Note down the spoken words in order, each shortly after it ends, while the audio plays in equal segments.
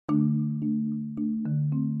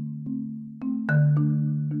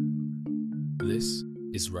This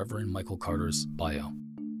is Reverend Michael Carter's bio.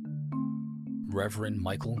 Reverend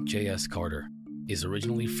Michael J.S. Carter is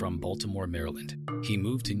originally from Baltimore, Maryland. He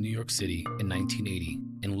moved to New York City in 1980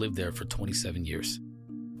 and lived there for 27 years,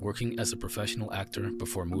 working as a professional actor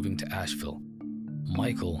before moving to Asheville.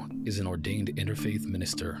 Michael is an ordained interfaith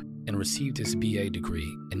minister and received his BA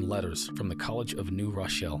degree in letters from the College of New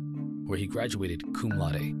Rochelle, where he graduated cum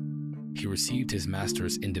laude. He received his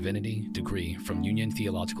master's in divinity degree from Union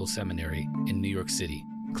Theological Seminary in New York City,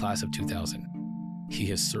 class of 2000. He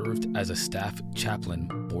has served as a staff chaplain,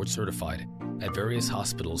 board certified, at various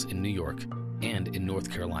hospitals in New York and in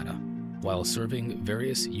North Carolina, while serving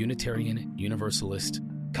various Unitarian Universalist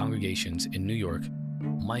congregations in New York.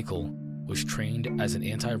 Michael was trained as an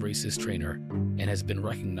anti-racist trainer and has been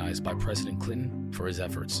recognized by President Clinton for his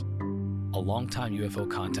efforts. A longtime UFO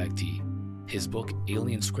contactee, his book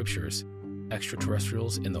Alien Scriptures,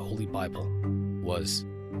 Extraterrestrials in the Holy Bible, was,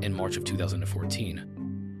 in March of 2014,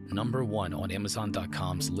 #1 on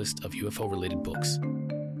Amazon.com's list of UFO-related books.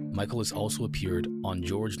 Michael has also appeared on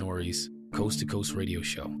George Noory's Coast to Coast radio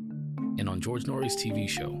show and on George Noory's TV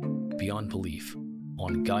show, Beyond Belief,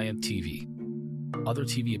 on Gaia TV. Other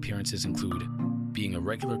TV appearances include being a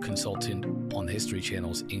regular consultant on the History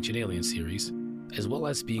Channel's Ancient Alien series, as well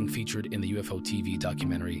as being featured in the UFO TV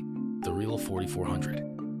documentary The Real 4400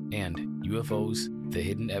 and UFOs, The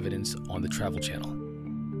Hidden Evidence on the Travel Channel.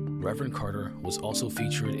 Reverend Carter was also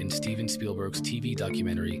featured in Steven Spielberg's TV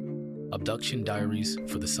documentary Abduction Diaries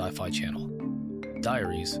for the Sci-Fi Channel.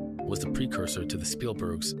 Diaries was the precursor to the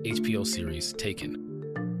Spielberg's HBO series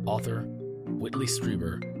Taken. Author Whitley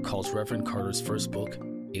Strieber calls Reverend Carter's first book,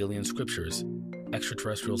 Alien Scriptures,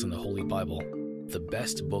 Extraterrestrials in the Holy Bible, the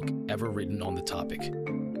best book ever written on the topic.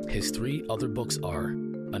 His 3 other books are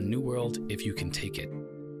A New World If You Can Take It,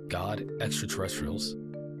 God, Extraterrestrials,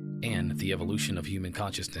 and The Evolution of Human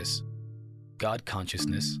Consciousness. God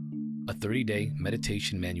Consciousness, a 30-day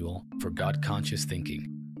meditation manual for God-conscious thinking,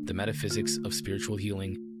 the metaphysics of spiritual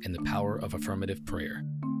healing, and the power of affirmative prayer.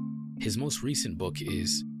 His most recent book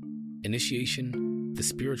is Initiation, The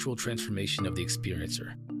Spiritual Transformation of the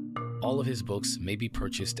Experiencer. All of his books may be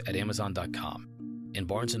purchased at Amazon.com and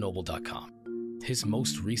BarnesandNoble.com. His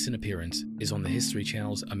most recent appearance is on the History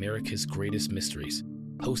Channel's America's Greatest Mysteries,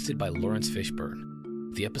 hosted by Lawrence Fishburne.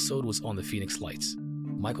 The episode was on the Phoenix Lights.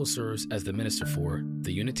 Michael serves as the minister for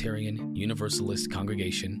the Unitarian Universalist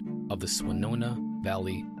congregation of the Swannanoa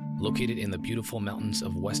Valley, located in the beautiful mountains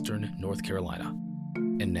of western North Carolina.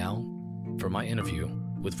 And now, for my interview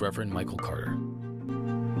with Reverend Michael Carter.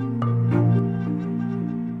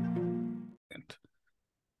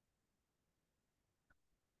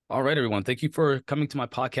 All right, everyone. Thank you for coming to my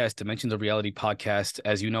podcast, Dimensions of Reality podcast.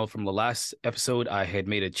 As you know from the last episode, I had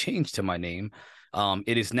made a change to my name.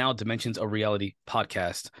 It is now Dimensions of Reality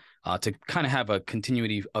podcast to kind of have a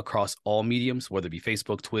continuity across all mediums, whether it be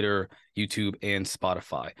Facebook, Twitter, YouTube, and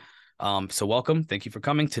Spotify. So welcome. Thank you for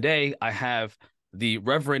coming. Today, I have the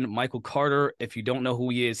Reverend Michael Carter. If you don't know who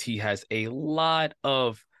he is, he has a lot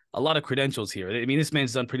of credentials here. I mean, this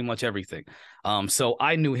man's done pretty much everything. So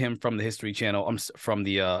I knew him from the History Channel, from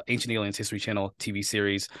the Ancient Aliens History Channel TV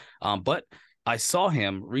series. But I saw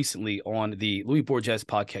him recently on the Louis Borges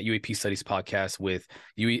podcast, UAP Studies podcast with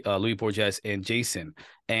Louis Borges and Jason.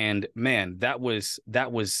 And man, that was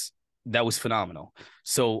phenomenal.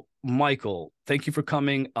 So Michael, thank you for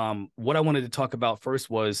coming. What I wanted to talk about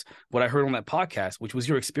first was what I heard on that podcast, which was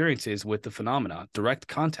your experiences with the phenomena, direct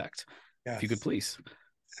contact. Yes. If you could please.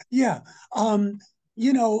 Yeah. One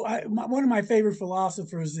of my favorite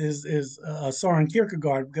philosophers is Soren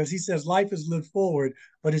Kierkegaard, because he says life is lived forward,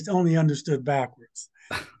 but it's only understood backwards.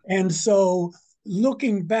 And so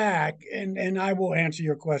looking back, and I will answer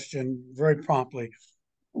your question very promptly.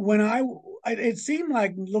 It seemed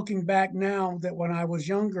like looking back now that when I was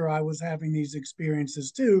younger, I was having these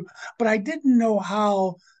experiences too, but I didn't know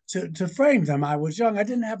how to frame them. I was young. I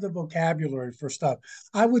didn't have the vocabulary for stuff.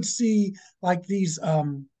 I would see like these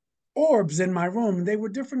orbs in my room, and they were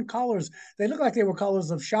different colors. They looked like they were colors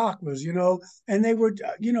of chakras, and they were,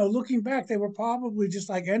 looking back, they were probably just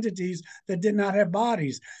like entities that did not have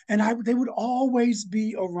bodies. And they would always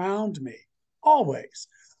be around me, always.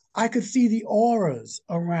 I could see the auras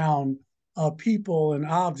around people and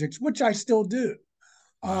objects, which I still do.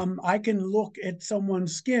 I can look at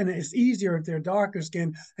someone's skin. It's easier if they're darker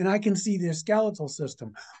skin, and I can see their skeletal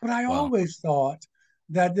system. But I always thought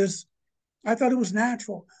that I thought it was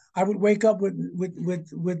natural. I would wake up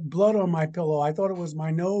with blood on my pillow. I thought it was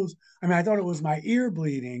my nose. I thought it was my ear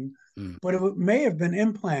bleeding, but it may have been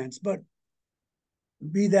implants, but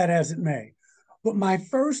be that as it may. But my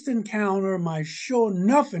first encounter, my sure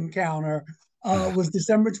enough encounter, was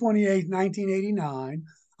December 28th, 1989.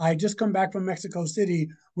 I had just come back from Mexico City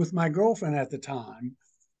with my girlfriend at the time,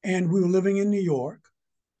 and we were living in New York.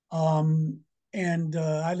 Um, and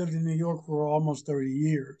I lived in New York for almost 30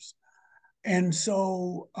 years. And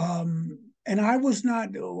so, and I was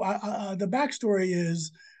not, the backstory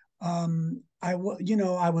is, I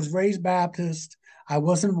was raised Baptist. I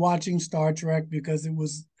wasn't watching Star Trek because it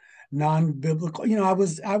was non-biblical.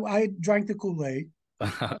 I drank the Kool-Aid.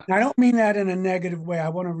 I don't mean that in a negative way. I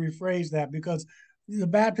want to rephrase that because the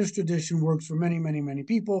Baptist tradition works for many, many, many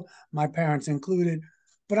people, my parents included.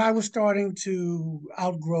 But I was starting to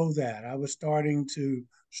outgrow that. I was starting to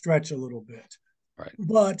stretch a little bit. Right.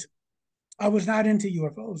 But I was not into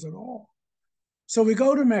UFOs at all. So we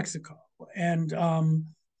go to Mexico and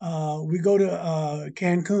we go to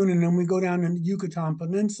Cancun, and then we go down in the Yucatan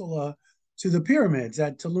Peninsula to the pyramids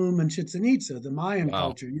at Tulum and Chichen Itza, the Mayan Wow.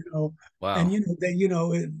 culture, Wow. and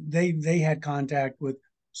they had contact with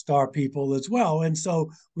star people as well. And so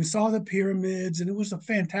we saw the pyramids, and it was a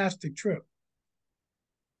fantastic trip.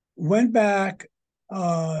 Went back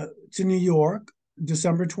to New York,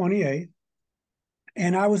 December 28th,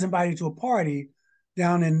 and I was invited to a party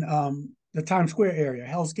down in the Times Square area,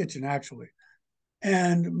 Hell's Kitchen, actually.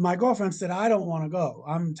 And my girlfriend said, I don't want to go.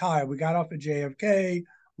 I'm tired. We got off at JFK,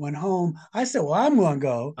 went home. I said, well, I'm going to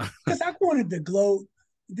go because I wanted to gloat.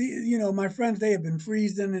 My friends, they had been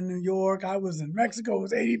freezing in New York. I was in Mexico, it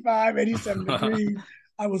was 85, 87 degrees.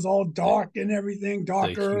 I was all dark and everything,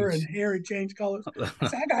 darker, and hair had changed colors. I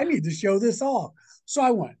said, I need to show this off. So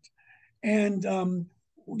I went. And no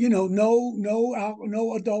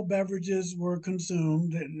adult beverages were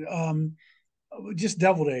consumed. Just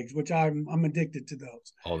deviled eggs, which I'm addicted to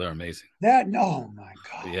those. Oh, they're amazing. Oh my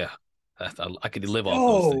God. Yeah. I could live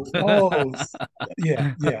off those things.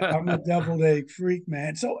 Yeah. I'm a deviled egg freak,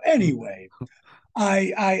 man. So anyway,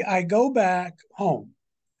 I go back home,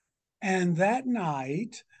 and that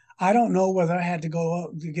night, I don't know whether I had to go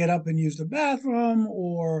up to get up and use the bathroom,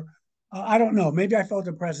 or I don't know. Maybe I felt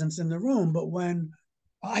a presence in the room, but when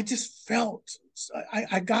I just felt,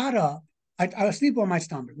 I got up. I was asleep on my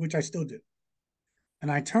stomach, which I still do.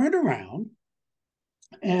 And I turned around,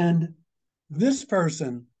 and this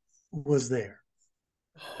person was there.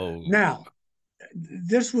 Oh. Now,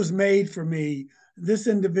 this was made for me. This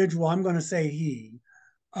individual, I'm going to say he.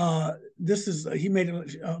 He made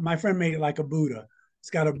it. My friend made it like a Buddha. It's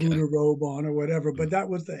got a Buddha robe on or whatever, but that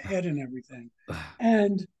was the head and everything.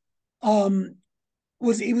 And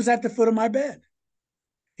he was at the foot of my bed.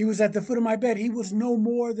 He was at the foot of my bed. He was no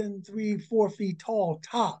more than 3-4 feet tall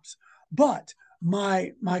tops, but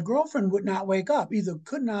my girlfriend would not wake up, either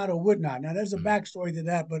could not or would not. Now there's a backstory to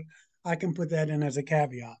that, but I can put that in as a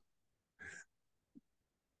caveat.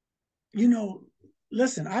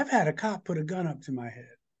 Listen, I've had a cop put a gun up to my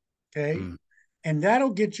head, okay? And that'll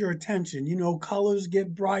get your attention. Colors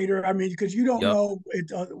get brighter. I mean, because you don't know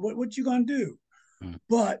what you're going to do.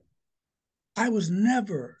 But I was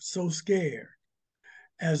never so scared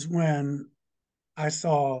as when I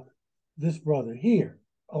saw this brother here,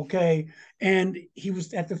 okay? And he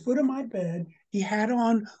was at the foot of my bed. He had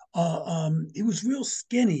on, he was real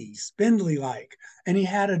skinny, spindly like, and he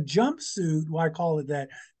had a jumpsuit, why I call it that.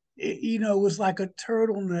 It was like a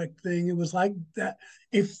turtleneck thing. It was like that.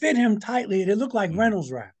 It fit him tightly, and it looked like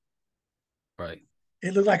Reynolds wrap. Right.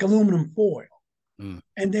 It looked like aluminum foil.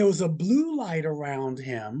 And there was a blue light around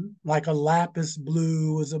him, like a lapis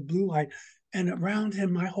blue was a blue light. And around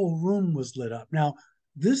him, my whole room was lit up. Now,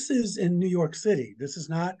 this is in New York City. This is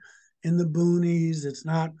not in the boonies. It's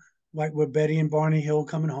not like where Betty and Barney Hill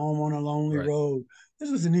coming home on a lonely road.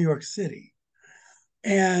 This was in New York City.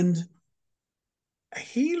 And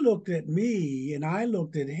he looked at me and I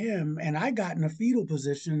looked at him, and I got in a fetal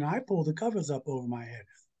position and I pulled the covers up over my head.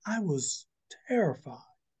 I was terrified.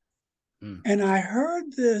 And I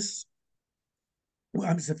heard this.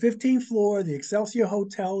 Well, it's the 15th floor, the Excelsior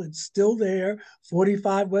Hotel. It's still there,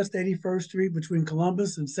 45 West 81st Street between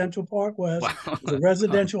Columbus and Central Park West. Wow. It's a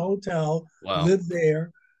residential hotel. Wow. Lived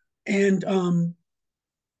there. And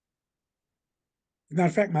matter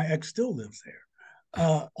of fact, my ex still lives there.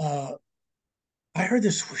 I heard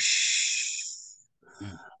this whoosh,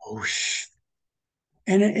 whoosh.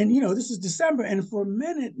 And this is December. And for a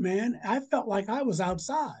minute, man, I felt like I was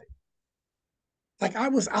outside. Like I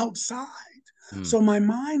was outside. So my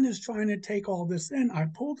mind is trying to take all this in. I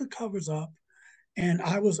pulled the covers up, and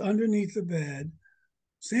I was underneath the bed.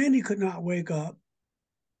 Sandy could not wake up.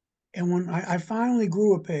 And when I finally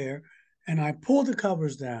grew a pair, and I pulled the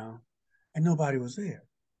covers down, and nobody was there.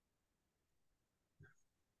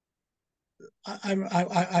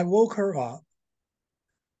 I woke her up,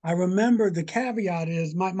 I remember the caveat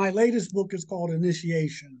is my latest book is called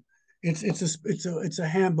Initiation. It's a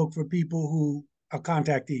handbook for people who are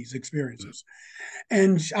contactees, Mm. experiencers.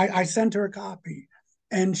 And I sent her a copy.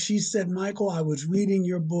 And she said, Michael, I was reading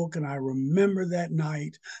your book and I remember that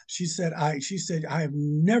night. She said, I have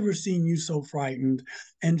never seen you so frightened.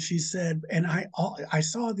 And she said, and I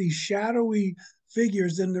saw these shadowy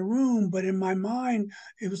figures in the room, but in my mind,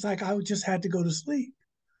 it was like I just had to go to sleep.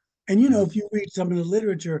 And Mm. if you read some of the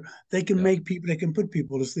literature, Yep. they can put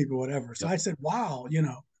people to sleep or whatever. So Yep. I said, wow.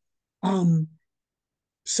 Um,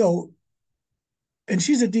 so and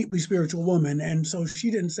she's a deeply spiritual woman. And so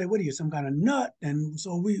she didn't say, what are you, some kind of nut? And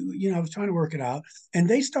so I was trying to work it out. And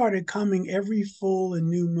they started coming every full and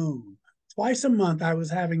new moon. Twice a month, I was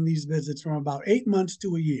having these visits from about 8 months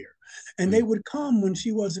to a year. And they Mm. would come when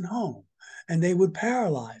she wasn't home and they would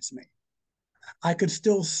paralyze me. I could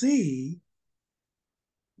still see,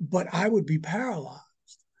 but I would be paralyzed.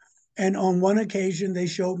 And on one occasion, they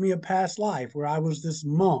showed me a past life where I was this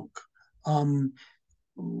monk. Um,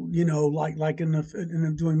 like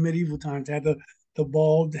during medieval times, had the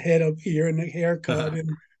bald head up here and the haircut,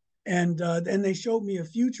 and they showed me a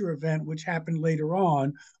future event which happened later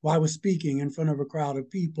on while I was speaking in front of a crowd of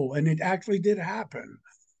people, and it actually did happen.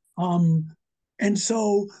 Um, and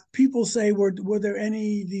so people say, were there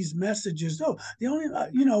any of these messages? No, the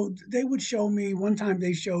only they would show me one time.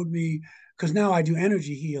 They showed me because now I do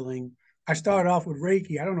energy healing. I Mm. started off with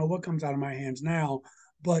Reiki. I don't know what comes out of my hands now,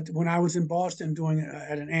 but when I was in Boston doing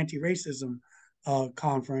at an anti-racism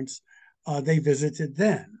conference, they visited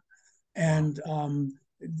then, Wow. and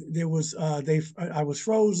there was they I was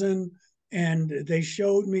frozen, and they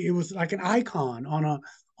showed me it was like an icon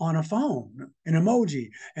on a phone, an emoji,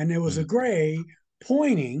 and there was a Mm. gray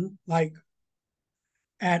pointing like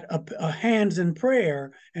at a hands in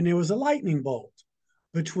prayer, and there was a lightning bolt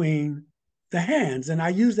between the hands, and I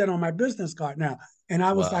use that on my business card now. And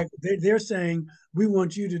I was Wow. like, they're saying we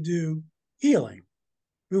want you to do healing.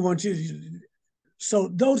 We want you to, so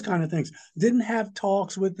those kind of things. Didn't have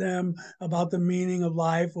talks with them about the meaning of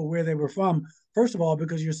life or where they were from. First of all,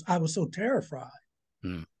 because I was so terrified.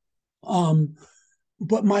 Mm. Um,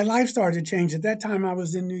 but my life started to change. At that time, I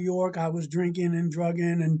was in New York. I was drinking and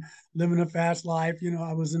drugging and living a fast life.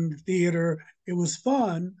 I was in the theater. It was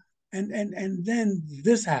fun, and then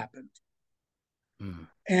this happened, Mm.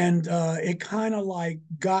 and it kind of like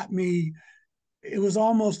got me. It was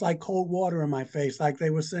almost like cold water in my face. Like they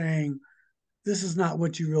were saying, this is not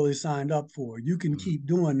what you really signed up for. You can Mm. keep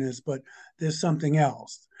doing this, but there's something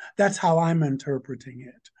else. That's how I'm interpreting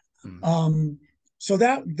it. Mm. So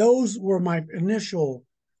those were my initial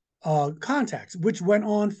contacts, which went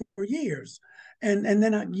on for years, and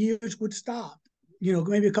then years would stop.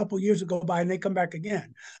 Maybe a couple of years would go by and they come back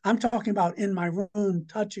again. I'm talking about in my room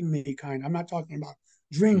touching me, kind. I'm not talking about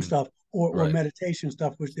dream Mm. stuff or Right. meditation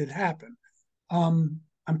stuff, which did happen.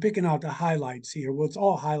 I'm picking out the highlights here. Well, it's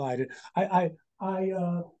all highlighted. At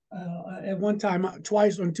one time,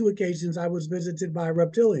 twice on two occasions, I was visited by a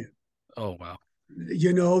reptilian. Oh, wow.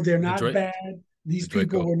 They're The not Drake, bad. the These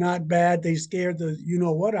people Draco. were not bad. They scared the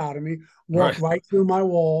what out of me. Walked Right. right through my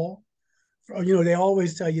wall. They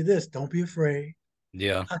always tell you this: don't be afraid.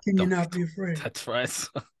 Yeah. How can you Don't, not be afraid? that's right.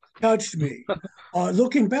 Touched me.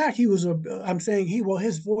 Looking back, he was a. I'm saying well,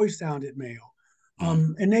 his voice sounded male.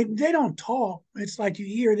 Mm. And they don't talk. It's like you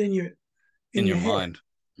hear it In in your your head, mind.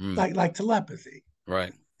 Mm. like telepathy.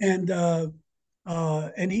 Right. And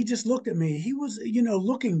he just looked at me. He was,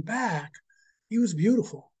 looking back, he was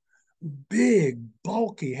beautiful, big,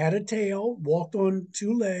 bulky, had a tail, walked on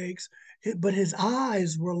two legs, but his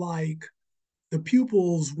eyes were like the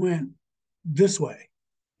pupils went this way,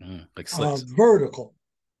 Mm. Like slits. vertical,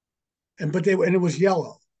 and it was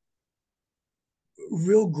yellow,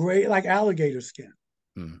 real gray, like alligator skin.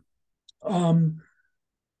 Mm. Um,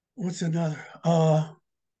 what's another?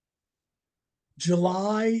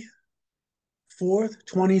 July 4th,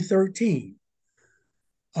 2013.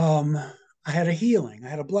 Um, I had a healing. I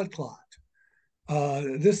had a blood clot.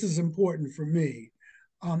 This is important for me.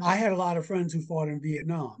 I had a lot of friends who fought in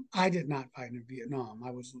Vietnam. I did not fight in Vietnam.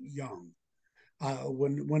 I was young.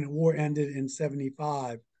 When the war ended in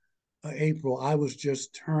 '75, April, I was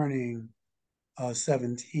just turning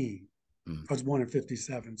 17. Mm. I was born in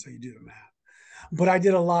 '57, so you do the math. But I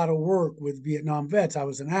did a lot of work with Vietnam vets. I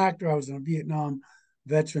was an actor. I was in a Vietnam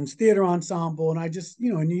Veterans Theater Ensemble, and I just,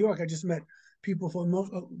 in New York, I just met people from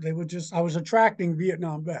most. They were just. I was attracting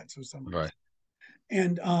Vietnam vets for some reason, Right.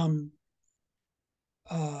 and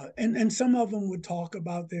and some of them would talk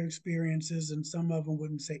about their experiences, and some of them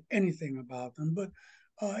wouldn't say anything about them. But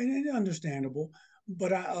and understandable.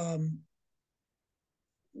 But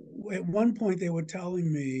at one point they were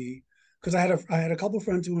telling me, because I had a couple of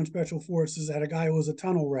friends who were in special forces. I had a guy who was a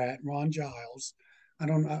tunnel rat, Ron Giles. I've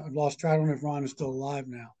lost track. I don't know if Ron is still alive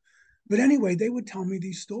now. But anyway, they would tell me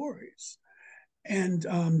these stories. And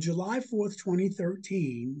July 4th,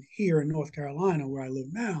 2013, here in North Carolina, where I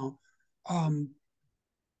live now, um,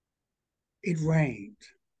 it rained.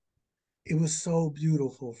 It was so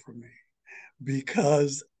beautiful for me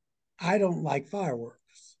because I don't like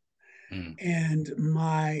fireworks. Mm. And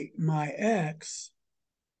my ex,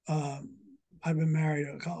 um, I've been married.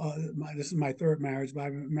 This is my third marriage, but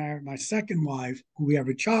I've been married. My second wife, who we have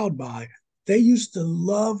a child by, they used to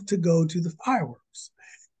love to go to the fireworks.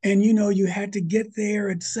 And you had to get there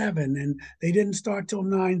at 7, and they didn't start till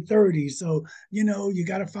 9:30. So you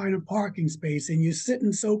got to find a parking space, and you're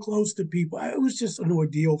sitting so close to people. It was just an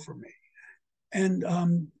ordeal for me. And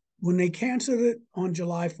when they canceled it on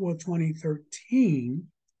July 4th, 2013,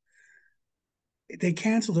 they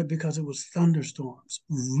canceled it because it was thunderstorms,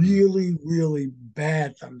 really, really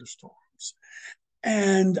bad thunderstorms.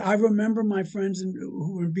 And I remember my friends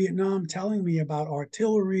who were in Vietnam telling me about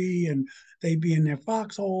artillery, and they'd be in their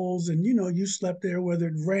foxholes, and you slept there whether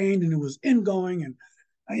it rained and it was ingoing and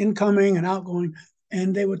incoming and outgoing.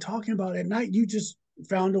 And they were talking about at night you just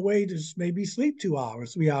found a way to maybe sleep 2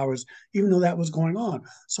 hours, 3 hours, even though that was going on.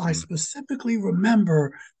 So I Mm. specifically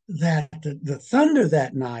remember that the thunder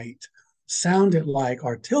that night sounded like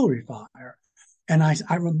artillery fire. And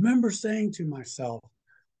I remember saying to myself,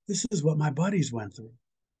 this is what my buddies went through.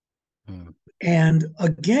 Mm. And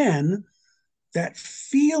again, that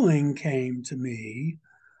feeling came to me,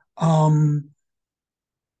 um,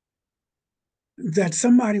 that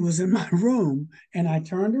somebody was in my room, and I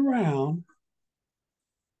turned around,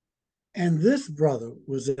 and this brother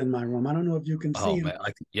was in my room. I don't know if you can see Oh him. man,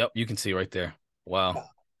 yep, you can see right there. Wow.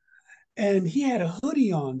 And he had a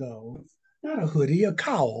hoodie on, though, not a hoodie, a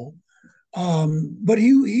cowl. But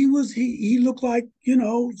he looked like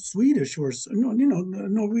Swedish or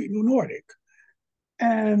Nordic.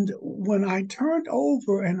 And when I turned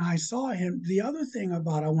over and I saw him, the other thing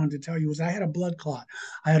about I wanted to tell you was I had a blood clot.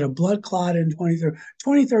 I had a blood clot in 2013.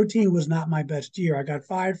 2013 was not my best year. I got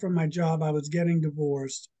fired from my job. I was getting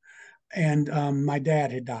divorced, and my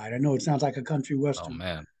dad had died. I know it sounds like a country Oh western.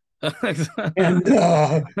 man. And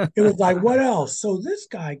it was like, what else? So this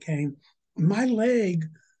guy came. My leg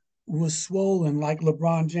was swollen like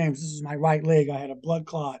LeBron James. This is my right leg. I had a blood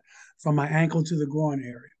clot from my ankle to the groin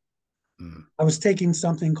area. Mm. I was taking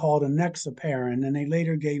something called enoxaparin, and they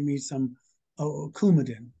later gave me some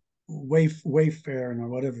Coumadin, Wayfarin, or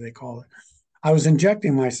whatever they call it. I was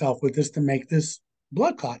injecting myself with this to make this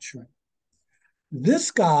blood clot shrink.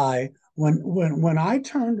 This guy, when I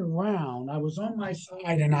turned around, I was on my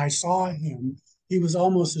side and I saw him. He was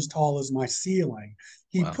almost as tall as my ceiling.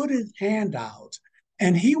 He Wow. put his hand out,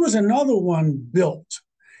 and he was another one built.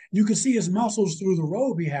 You could see his muscles through the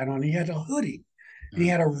robe he had on. He had a hoodie, and he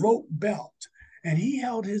Mm. had a rope belt, and he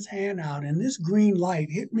held his hand out, and this green light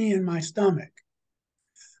hit me in my stomach.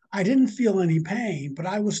 I didn't feel any pain, but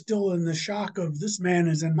I was still in the shock of this man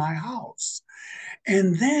is in my house.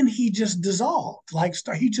 And then he just dissolved,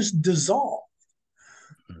 he just dissolved.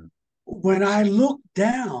 Mm. When I looked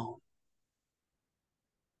down,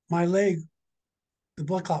 my leg, the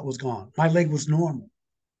blood clot was gone. My leg was normal.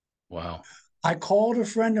 Wow. I called a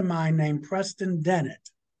friend of mine named Preston Dennett.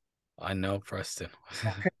 I know Preston.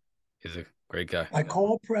 Okay. He's a great guy. I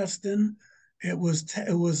called Preston. It was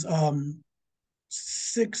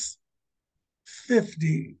 6:50.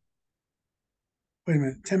 Wait a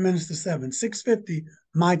minute, 10 minutes to 7, 6:50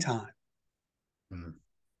 my time. Mm.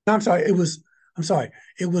 No, I'm sorry, it was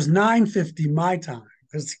 9:50 my time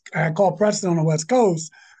because I called Preston on the West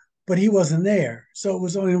Coast, but he wasn't there. So it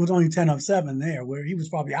was only 10:07 there, where he was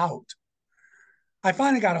probably out. I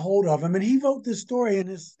finally got a hold of him, and he wrote this story in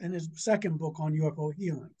his second book on UFO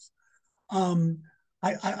healings. Um,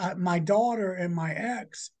 my daughter and my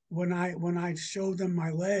ex, when I showed them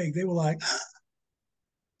my leg, they were like,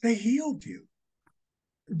 they healed you.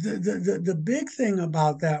 The big thing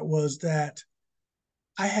about that was that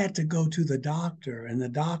I had to go to the doctor, and the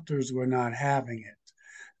doctors were not having it.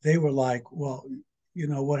 They were like, well,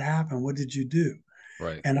 what happened? What did you do?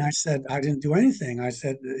 Right. And I said, I didn't do anything. I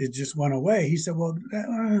said, it just went away. He said, well,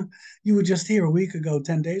 you were just here a week ago,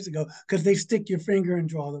 10 days ago, because they stick your finger and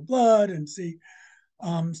draw the blood and see.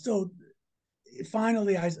 So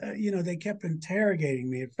finally, they kept interrogating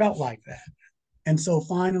me. It felt like that. And so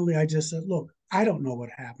finally, I just said, look, I don't know what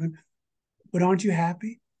happened, but aren't you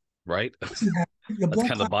happy? Right. Aren't you happy? The That's blood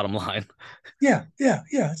kind of the clot. bottom line. Yeah, yeah,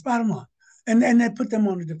 yeah. It's bottom line. And that put them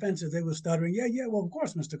on the defensive. They were stuttering. Yeah, yeah. Well, of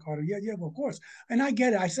course, Mr. Carter. Yeah, yeah. Well, of course. And I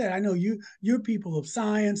get it. I said, I know you're people of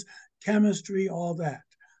science, chemistry, all that.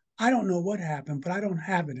 I don't know what happened, but I don't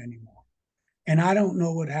have it anymore. And I don't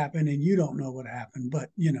know what happened, and you don't know what happened. But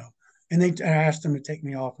and I asked them to take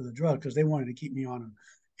me off of the drug because they wanted to keep me on them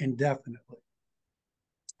indefinitely.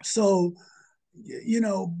 So,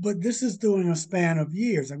 but this is during a span of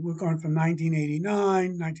years. Like we're going from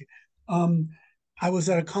 1989, 19. I was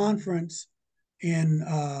at a conference in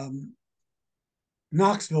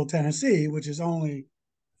Knoxville, Tennessee, which is only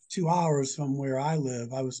 2 hours from where I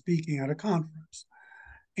live. I was speaking at a conference,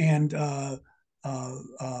 and uh, uh,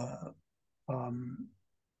 um,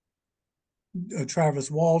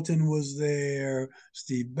 Travis Walton was there,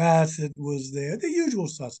 Steve Bassett was there, the usual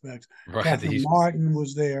suspects. Right. Catherine Martin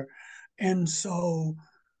was there. And so,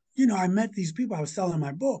 I met these people. I was selling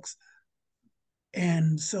my books.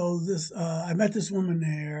 And so I met this woman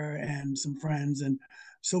there and some friends. And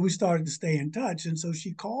so we started to stay in touch. And so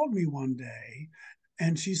she called me one day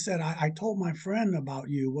and she said, I told my friend about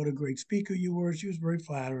you, what a great speaker you were. She was very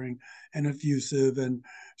flattering and effusive. And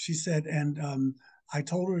she said, and I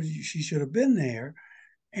told her she should have been there.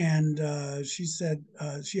 And she said,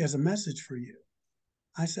 she has a message for you.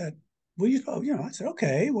 I said, well, I said,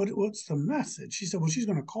 okay, what's the message? She said, well, she's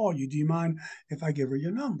going to call you. Do you mind if I give her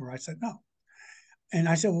your number? I said, no. And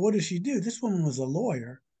I said, well, what does she do? This woman was a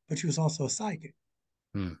lawyer, but she was also a psychic.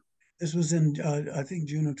 Hmm. This was in, I think,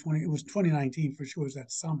 June of 20, it was 2019 for sure, it was that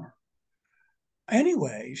summer.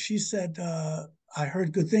 Anyway, she said, I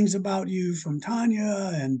heard good things about you from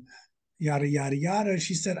Tanya and yada, yada, yada.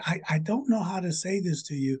 She said, I don't know how to say this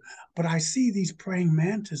to you, but I see these praying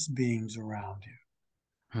mantis beings around you.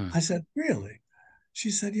 I said, really? She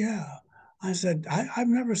said, yeah. I said, I've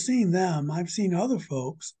never seen them. I've seen other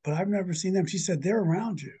folks, but I've never seen them. She said, they're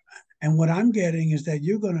around you. And what I'm getting is that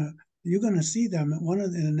you're gonna see them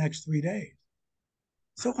in the next 3 days.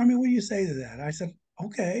 So, I mean, what do you say to that? I said,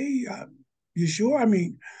 okay, you sure? I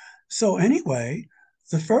mean, so anyway,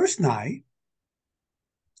 the first night,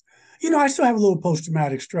 I still have a little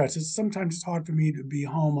post-traumatic stress. Sometimes it's hard for me to be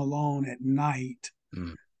home alone at night.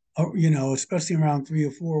 Especially around 3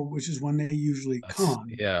 or 4, which is when they usually come.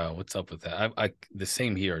 Yeah, what's up with that? I the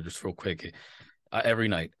same here. Just real quick, every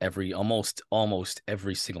night, almost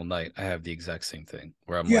every single night, I have the exact same thing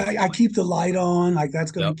where I'm I keep the light on, like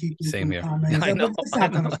that's going to keep them same from here. coming. I know, but it's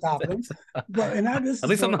not going to stop them. But at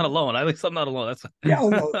least I'm not alone. At least I'm not alone. That's yeah. Oh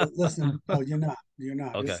no, listen, no, you're not. You're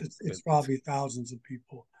not. Okay, it's probably thousands of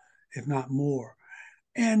people, if not more.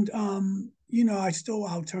 And I'll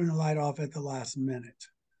turn the light off at the last minute.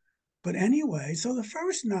 But anyway, so the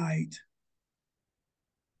first night,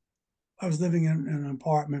 I was living in an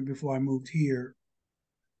apartment before I moved here.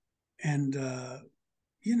 And, it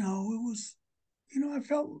was,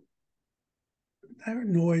 I heard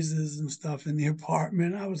noises and stuff in the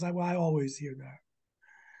apartment. I was like, well, I always hear that.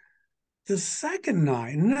 The second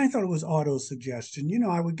night, and I thought it was auto suggestion.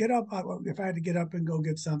 I would get up, if I had to get up and go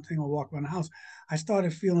get something or walk around the house, I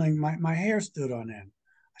started feeling my hair stood on end.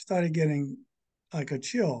 I started getting like a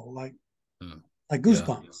chill, like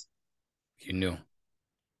goosebumps. Yeah. You knew.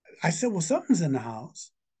 I said, well, something's in the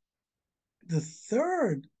house. The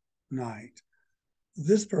third night,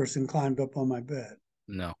 this person climbed up on my bed.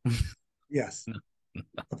 No. Yes.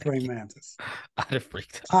 A praying mantis. I'd have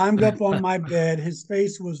freaked out. Climbed up on my bed. His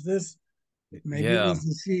face was this, maybe it was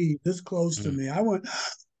the sheet, this close to me. I went,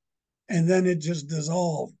 and then it just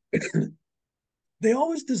dissolved. They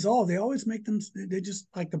always dissolve. They always make them, they just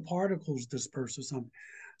like the particles disperse or something.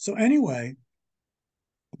 So anyway,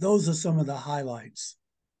 those are some of the highlights.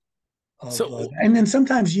 And then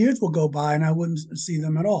sometimes years will go by and I wouldn't see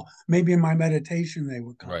them at all. Maybe in my meditation they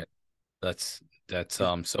would come. Right. That's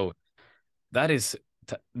so that is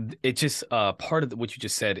it. Just part of what you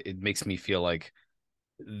just said, it makes me feel like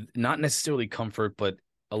not necessarily comfort, but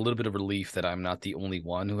a little bit of relief that I'm not the only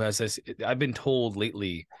one who has this. I've been told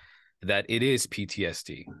lately that it is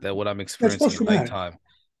PTSD, that what I'm experiencing at nighttime.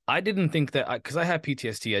 I didn't think that, because I have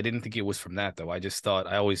PTSD, I didn't think it was from that though. I just thought,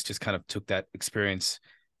 I always just kind of took that experience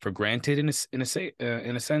for granted in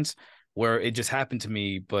a sense, where it just happened to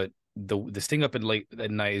me. But the sting up late at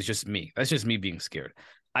night is just me. That's just me being scared.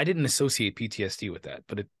 I didn't associate PTSD with that,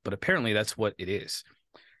 but apparently that's what it is.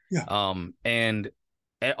 Yeah. And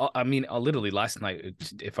I mean, literally last night,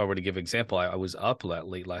 if I were to give an example, I was up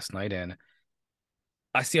late last night and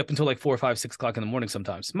I stay up until like 4 or 5, 6 o'clock in the morning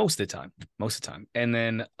sometimes, most of the time. And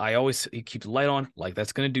then I always keep the light on, like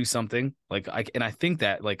that's going to do something. Like I think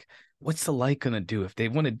that, like, what's the light going to do? If they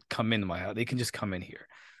want to come into my house, they can just come in here.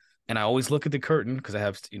 And I always look at the curtain because I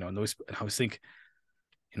have, noise. And I was thinking,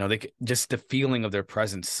 You know, just the feeling of their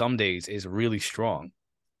presence some days is really strong,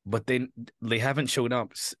 but they haven't showed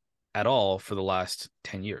up at all for the last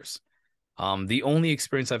 10 years. The only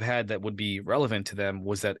experience I've had that would be relevant to them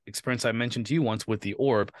was that experience I mentioned to you once with the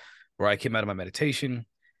orb, where I came out of my meditation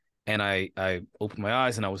and I opened my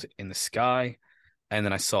eyes and I was in the sky, and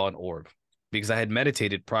then I saw an orb because I had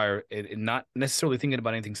meditated prior, not necessarily thinking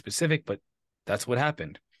about anything specific, but that's what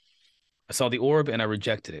happened. I saw the orb and I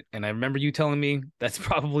rejected it. And I remember you telling me that's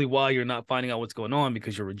probably why you're not finding out what's going on,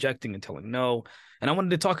 because you're rejecting and telling no. And I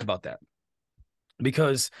wanted to talk about that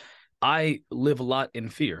because I live a lot in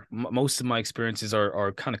fear. Most of my experiences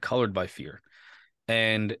are kind of colored by fear.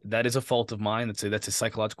 And that is a fault of mine. That's a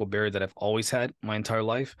psychological barrier that I've always had my entire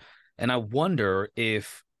life. And I wonder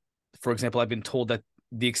if, for example, I've been told that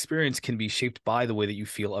the experience can be shaped by the way that you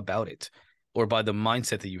feel about it, or by the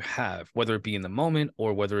mindset that you have, whether it be in the moment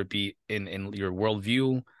or whether it be in your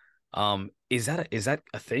worldview. Is that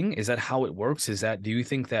a thing? Is that how it works? Do you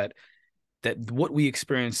think that what we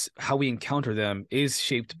experience, how we encounter them, is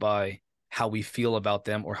shaped by how we feel about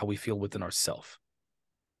them or how we feel within ourselves?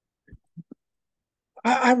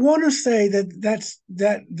 I want to say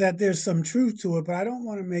that there's some truth to it, but I don't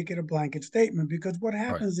want to make it a blanket statement, because what Right.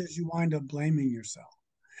 happens is you wind up blaming yourself.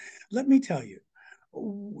 Let me tell you,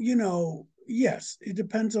 yes, it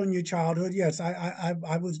depends on your childhood. Yes,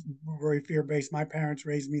 I was very fear based. My parents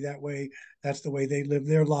raised me that way. That's the way they lived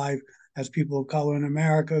their life as people of color in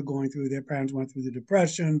America, going through, their parents went through the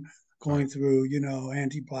Depression, Right. going through,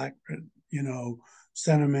 anti-black,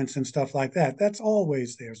 sentiments and stuff like that. That's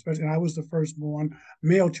always there, especially, and I was the firstborn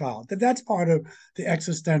male child. That's part of the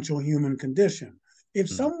existential human condition. If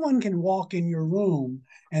Mm. someone can walk in your room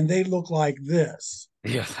and they look like this,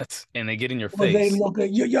 Yeah, and they get in your or they face. look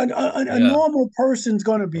at you, a Yeah. normal person's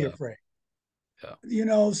going to be Yeah. afraid.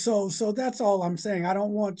 Yeah. So that's all I'm saying. I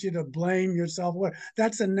don't want you to blame yourself. What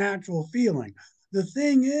That's a natural feeling. The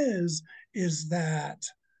thing is that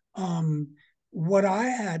um, what I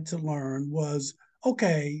had to learn was,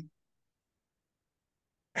 okay,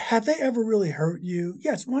 have they ever really hurt you?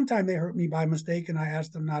 Yes, one time they hurt me by mistake, and I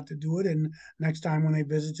asked them not to do it. And next time when they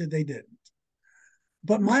visited, they didn't.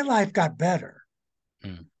 But my life got better.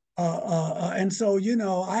 Mm. And so,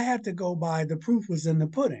 I had to go by, the proof was in the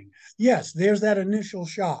pudding. Yes, there's that initial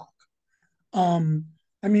shock. Um,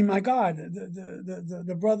 I mean, my God,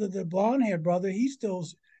 the brother, the blonde haired brother, he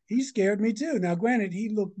scared me too. Now, granted, he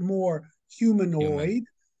looked more Human. humanoid,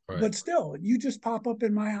 Right. but still, you just pop up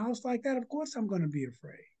in my house like that. Of course, I'm going to be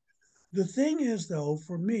afraid. The thing is, though,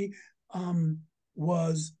 for me,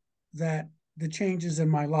 was that the changes in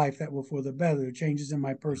my life that were for the better, the changes in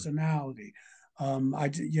my Mm. personality,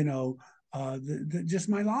 just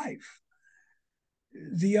my life.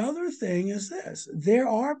 The other thing is this: there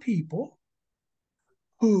are people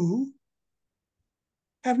who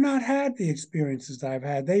have not had the experiences I've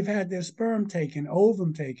had. They've had their sperm taken,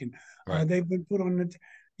 ovum taken. Right. They've been put on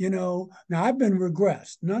now I've been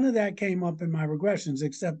regressed. None of that came up in my regressions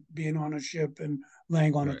except being on a ship and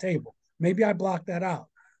laying on a Right. table. Maybe I blocked that out.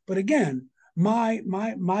 But again, my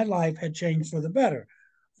life had changed for the better.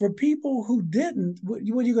 For people who didn't, what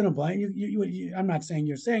are you going to blame? I'm not saying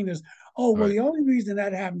you're saying this. Oh, well, Right. the only reason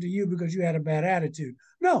that happened to you because you had a bad attitude.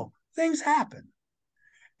 No, things happen.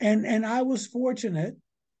 And I was fortunate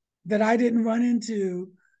that I didn't run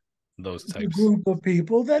into Those the types. group of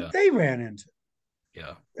people that Yeah. they ran into.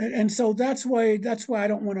 Yeah. And so that's why I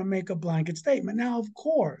don't want to make a blanket statement. Now, of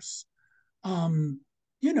course, um,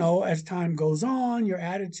 as time goes on, your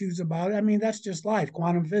attitudes about it, I mean, that's just life,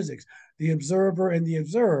 quantum physics. The observer and the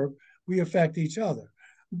observed, we affect each other.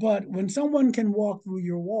 But when someone can walk through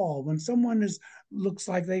your wall, when someone looks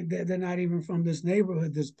like they're not even from this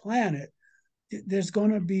neighborhood, this planet, there's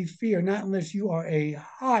going to be fear, not unless you are a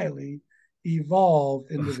highly evolved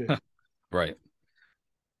individual. Right.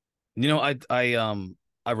 You know,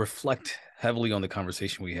 I reflect heavily on the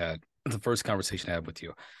conversation we had, the first conversation I had with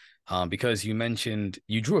you, because you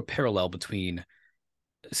drew a parallel between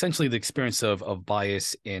essentially the experience of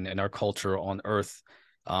bias in our culture on Earth,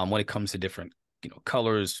 when it comes to different,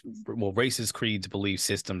 colors, well, races, creeds, belief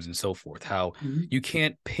systems, and so forth. How Mm-hmm. you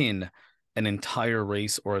can't pin an entire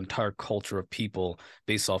race or entire culture of people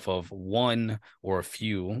based off of one or a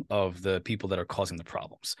few of the people that are causing the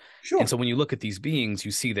problems. And so Sure. when you look at these beings,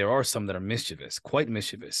 you see there are some that are mischievous, quite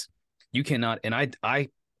mischievous. You cannot, and I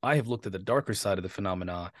have looked at the darker side of the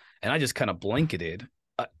phenomena, and I just kind of blanketed.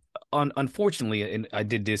 Unfortunately, and I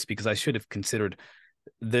did this because I should have considered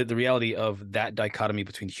the reality of that dichotomy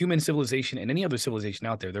between human civilization and any other civilization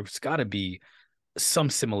out there. There's got to be some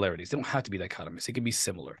similarities. They don't have to be dichotomous. It can be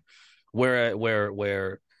similar, where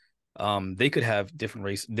they could have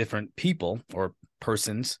different people or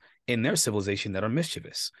persons in their civilization that are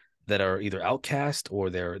mischievous, that are either outcast or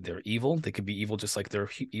they're evil. They could be evil just like they're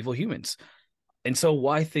evil humans. And so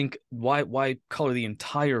why color the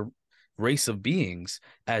entire race of beings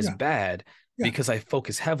as Yeah. bad? Yeah. Because I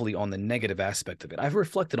focus heavily on the negative aspect of it. I've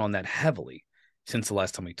reflected on that heavily since the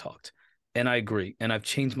last time we talked. And I agree. And I've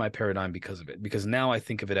changed my paradigm because of it. Because now I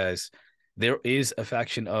think of it as there is a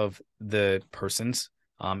faction of the persons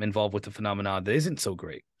involved with the phenomenon that isn't so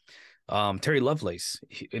great. Terry Lovelace,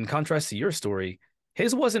 in contrast to your story,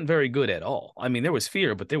 his wasn't very good at all. I mean, there was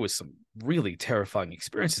fear, but there was some really terrifying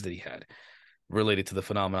experiences that he had related to the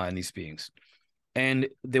phenomena and these beings. And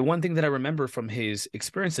the one thing that I remember from his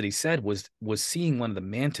experience that he said was seeing one of the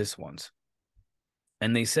mantis ones.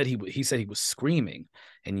 And they said he said he was screaming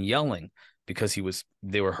and yelling because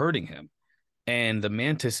they were hurting him. And the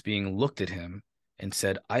mantis being looked at him and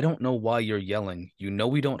said, "I don't know why you're yelling. You know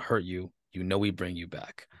we don't hurt you. You know we bring you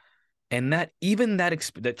back." And that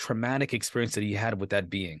traumatic experience that he had with that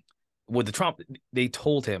being, with the trauma, they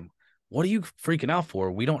told him, "What are you freaking out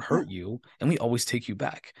for? We don't hurt you, and we always take you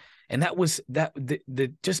back." And that was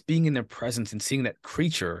the just being in their presence and seeing that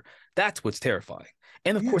creature. That's what's terrifying.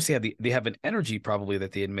 And of course, they have an energy probably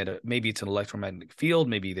that they emit. Maybe it's an electromagnetic field.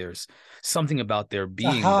 Maybe there's something about their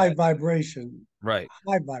being. It's a high vibration. Right.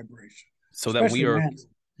 High vibration. So that we are.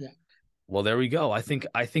 Yeah. Well, there we go. I think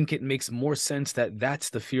it makes more sense that that's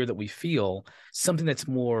the fear that we feel, something that's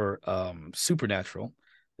more supernatural,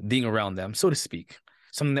 being around them, so to speak,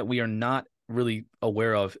 something that we are not really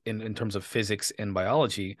aware of in terms of physics and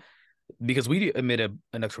biology, because we emit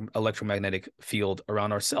an electromagnetic field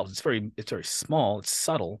around ourselves. It's very small, it's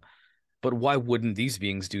subtle, but why wouldn't these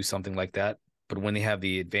beings do something like that? But when they have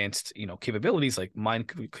the advanced, capabilities like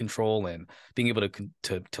mind control and being able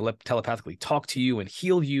to telepathically talk to you and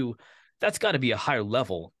heal you, that's got to be a higher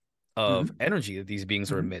level of energy that these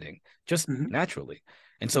beings are emitting just naturally.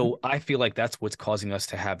 And so I feel like that's what's causing us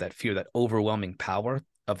to have that fear, that overwhelming power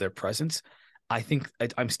of their presence. I think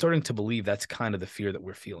I'm starting to believe that's kind of the fear that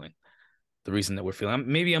we're feeling. The reason that we're feeling,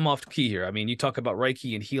 maybe I'm off key here. I mean, you talk about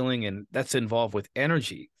Reiki and healing, and that's involved with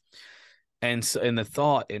energy and so, and the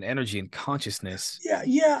thought and energy and consciousness.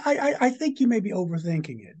 Yeah. I think you may be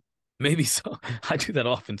overthinking it. Maybe so. I do that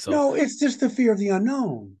often. So no, it's just the fear of the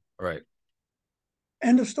unknown. Right.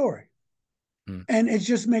 End of story. And it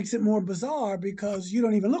just makes it more bizarre because you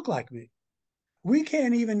don't even look like me. We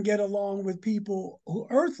can't even get along with people who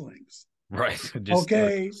are earthlings. Right. Just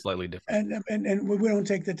okay. Slightly different. And we don't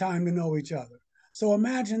take the time to know each other. So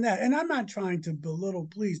imagine that. And I'm not trying to belittle,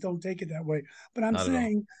 please don't take it that way. But I'm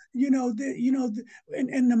saying, the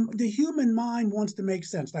human mind wants to make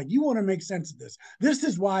sense. Like, you want to make sense of this. This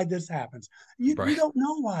is why this happens. You don't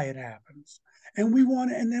know why it happens. And we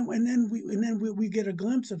want to, and then we get a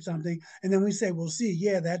glimpse of something, and then we say, well, see,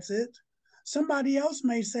 yeah, that's it. Somebody else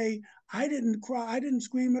may say, I didn't cry, I didn't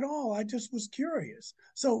scream at all. I just was curious.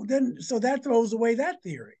 So that throws away that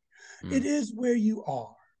theory. It is where you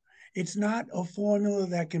are. It's not a formula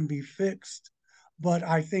that can be fixed, but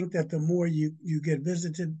I think that the more you get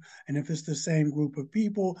visited, and if it's the same group of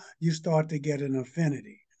people, you start to get an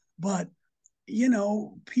affinity. But,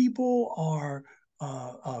 people are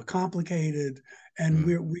complicated, and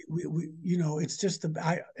we it's just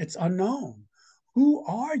it's unknown. Who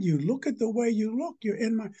are you? Look at the way you look.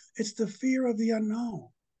 It's the fear of the unknown.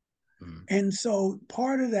 And so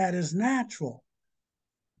part of that is natural.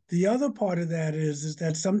 The other part of that is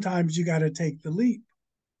that sometimes you got to take the leap.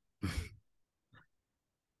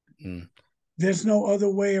 There's no other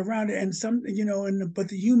way around it. And but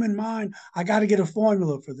the human mind, I got to get a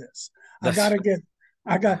formula for this. And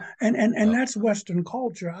that's Western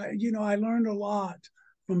culture. I learned a lot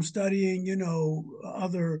from studying,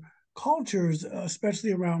 other cultures,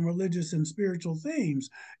 especially around religious and spiritual themes.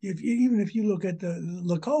 Even if you look at the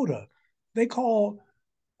Lakota, they call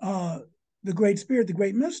the Great Spirit the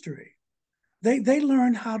Great Mystery. They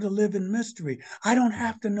learned how to live in mystery. I don't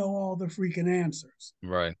have to know all the freaking answers.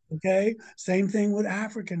 Right. Okay. Same thing with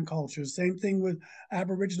African cultures. Same thing with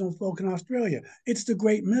Aboriginal folk in Australia. It's the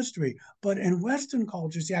great mystery. But in Western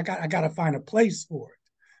culture, see, I got to find a place for it,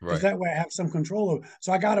 because that way I have some control over it.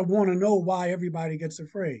 So I got to want to know why everybody gets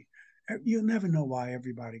afraid. You'll never know why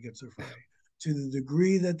everybody gets afraid, to the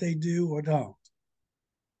degree that they do or don't.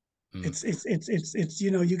 It's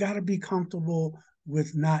you got to be comfortable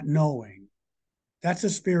with not knowing. That's a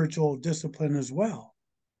spiritual discipline as well.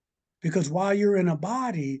 Because while you're in a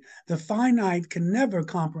body, the finite can never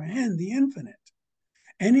comprehend the infinite.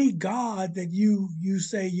 Any God that you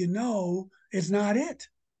say is not it,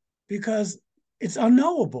 because it's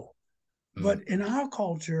unknowable. But in our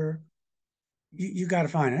culture, you got to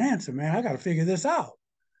find an answer, man. I got to figure this out.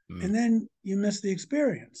 and then you miss the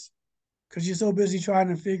experience because you're so busy trying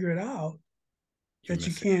to figure it out You're that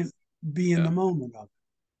you missing. can't be in Yeah. the moment of it.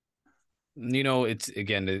 It's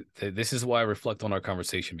again, this is why I reflect on our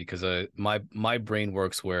conversation because my brain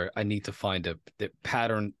works where I need to find the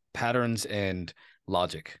patterns and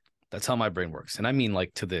logic. That's how my brain works. And I mean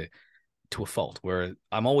like to a fault where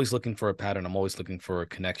I'm always looking for a pattern, I'm always looking for a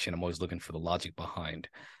connection, I'm always looking for the logic behind.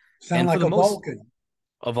 Sound And for like the a most Vulcan.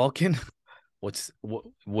 a Vulcan,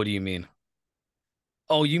 what do you mean?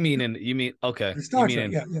 Oh, you mean okay. In You Star mean Trek,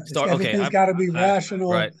 in yeah, yeah. Star okay, Everything's got to be I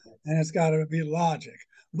rational right. and it's got to be logic.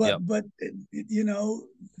 Yep. But you know,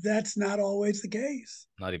 that's not always the case.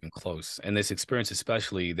 Not even close. And this experience,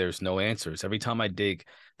 especially, there's no answers. Every time I dig,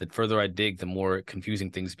 the further I dig, the more confusing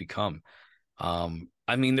things become.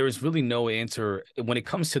 I mean, there is really no answer when it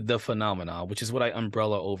comes to the phenomena, which is what I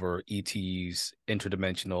umbrella over ETs,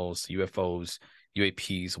 interdimensionals, UFOs,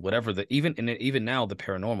 UAPs, whatever the even now the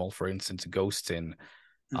paranormal, for instance, ghosts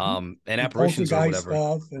Mm-hmm. and And apparitions or poltergeist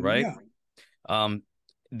whatever, stuff, and right? yeah, Um,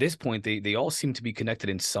 this point, they all seem to be connected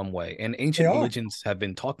in some way. And they ancient are. religions have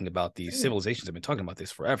been talking about these Sure. civilizations have been talking about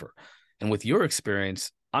this forever. And with your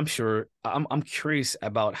experience, I'm curious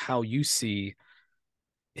about how you see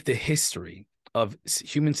the history of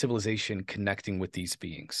human civilization connecting with these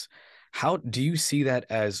beings. How do you see that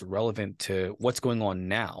as relevant to what's going on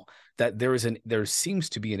now? That there seems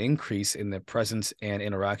to be an increase in the presence and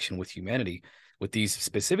interaction with humanity, with these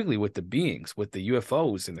specifically with the beings, with the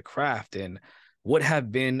UFOs and the craft, and what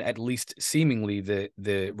have been at least seemingly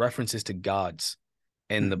the references to gods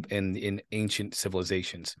and the Mhm. in ancient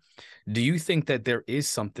civilizations. Do you think that there is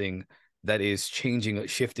something that is changing,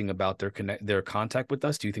 shifting about their contact with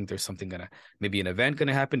us? Do you think there's something maybe an event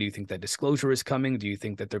gonna happen? Do you think that disclosure is coming? Do you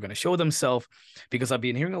think that they're gonna show themselves? Because I've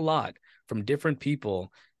been hearing a lot from different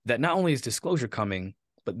people that not only is disclosure coming,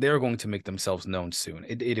 but they're going to make themselves known soon.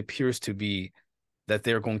 It appears to be that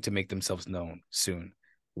they're going to make themselves known soon.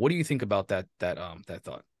 What do you think about that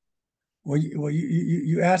thought? Well,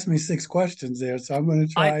 you asked me six questions there, so I'm going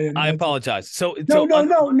to I try and I answer. apologize. So No, no,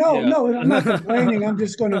 no, no, yeah. no. I'm not complaining. I'm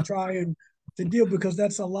just going to try and to deal because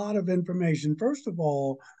that's a lot of information. First of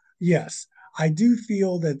all, yes, I do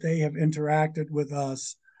feel that they have interacted with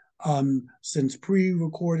us since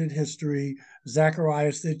pre-recorded history.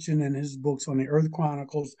 Zachariah Sitchin and his books on the Earth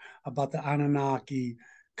Chronicles about the Anunnaki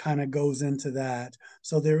kind of goes into that.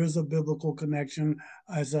 So there is a biblical connection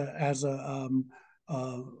uh,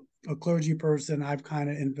 a clergy person. I've kind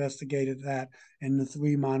of investigated that in the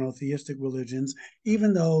three monotheistic religions,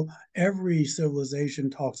 even though every civilization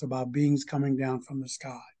talks about beings coming down from the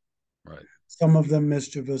sky. Right. Some of them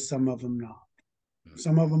mischievous, some of them not,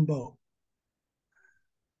 some of them both.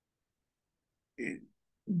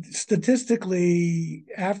 Statistically,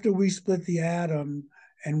 after we split the atom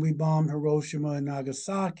and we bombed Hiroshima and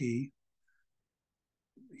Nagasaki,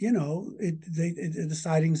 the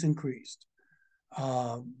sightings increased.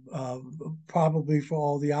 Uh, uh, Probably for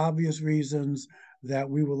all the obvious reasons that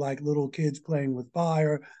we were like little kids playing with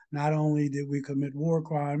fire. Not only did we commit war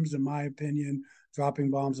crimes, in my opinion,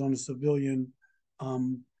 dropping bombs on a civilian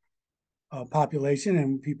um, population,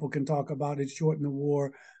 and people can talk about it, shorten the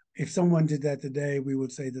war. If someone did that today, we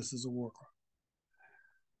would say this is a war crime.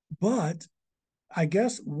 But I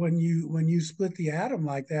guess when you split the atom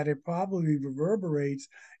like that, it probably reverberates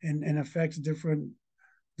and affects different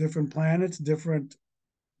planets, different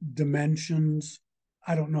dimensions.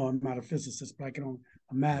 I don't know. I'm not a physicist, but I can only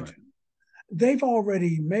Right. imagine. They've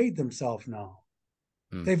already made themselves known.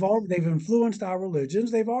 Mm. They've influenced our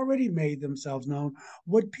religions. They've already made themselves known.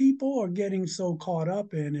 What people are getting so caught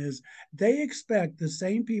up in is they expect the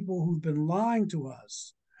same people who've been lying to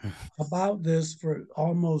us about this for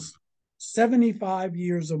almost 75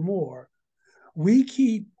 years or more. We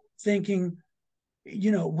keep thinking,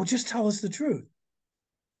 well, just tell us the truth.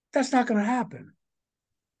 That's not going to happen.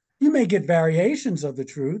 You may get variations of the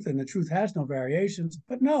truth, and the truth has no variations,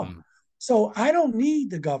 but no. Mm. So I don't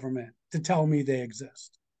need the government to tell me they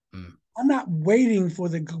exist. Mm. I'm not waiting for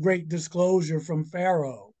the great disclosure from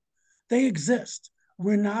Pharaoh. They exist.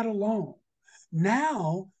 We're not alone.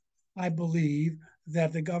 Now, I believe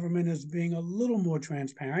that the government is being a little more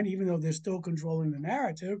transparent, even though they're still controlling the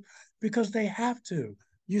narrative, because they have to.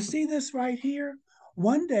 You see this right here?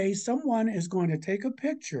 One day, someone is going to take a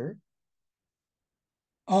picture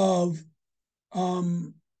of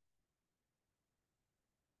um,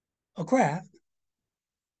 a craft,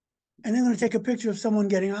 and they're going to take a picture of someone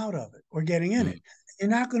getting out of it or getting in Mm. it. You're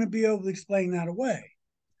not going to be able to explain that away.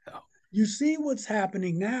 No. You see what's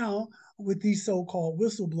happening now with these so called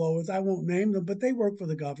whistleblowers. I won't name them, but they work for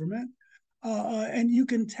the government. And you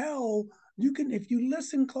can tell you can, if you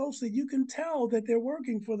listen closely, you can tell that they're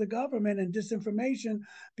working for the government and disinformation,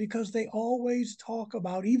 because they always talk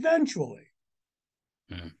about eventually.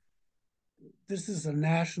 Mm. This is a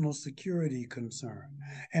national security concern.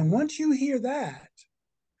 And once you hear that,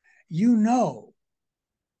 you know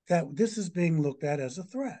that this is being looked at as a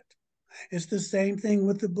threat. It's the same thing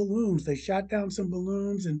with the balloons. They shot down some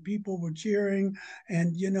balloons and people were cheering.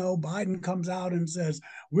 And, Biden comes out and says,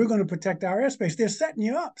 we're going to protect our airspace. They're setting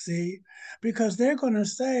you up, see, because they're going to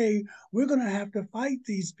say, we're going to have to fight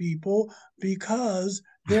these people because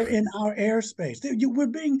they're in our airspace. We're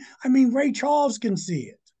being, Ray Charles can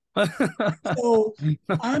see it. So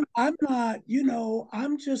I'm not,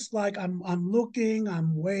 I'm just like I'm looking,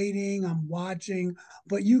 I'm waiting, I'm watching,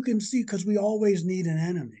 but you can see, because we always need an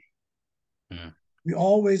enemy. Mm. We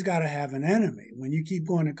always got to have an enemy. When you keep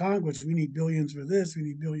going to Congress, we need billions for this, we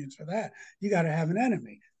need billions for that. You got to have an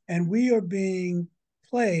enemy. And we are being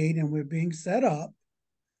played and we're being set up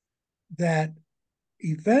that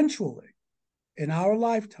eventually in our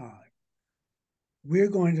lifetime, we're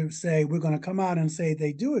going to come out and say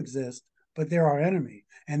they do exist, but they're our enemy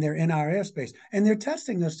and they're in our airspace. And they're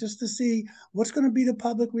testing us just to see what's going to be the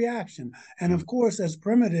public reaction. And of course, as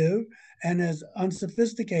primitive and as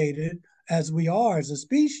unsophisticated as we are as a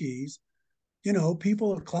species,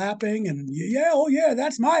 people are clapping and, yeah, oh yeah,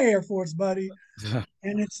 that's my Air Force, buddy.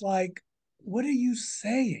 And it's like, what are you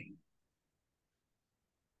saying?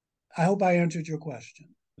 I hope I answered your question.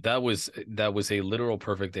 That was a literal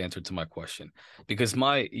perfect answer to my question, because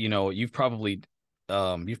you've probably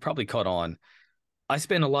caught on. I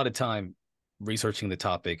spend a lot of time researching the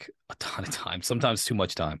topic, a ton of time, sometimes too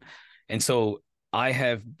much time. And so I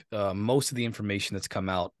have most of the information that's come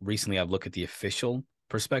out recently. I've looked at the official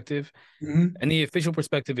perspective, and the official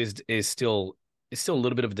perspective is still a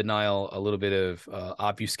little bit of denial, a little bit of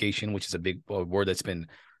obfuscation, which is a big word that's been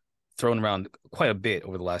thrown around quite a bit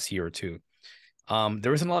over the last year or two.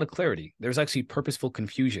 There isn't a lot of clarity. There's actually purposeful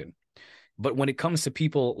confusion. But when it comes to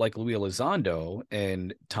people like Louis Elizondo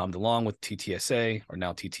and Tom DeLonge with TTSA, or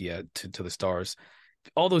now TT to the stars,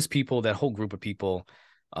 all those people, that whole group of people,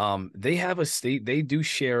 they do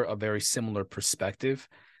share a very similar perspective.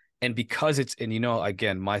 And because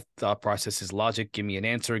again, my thought process is logic. Give me an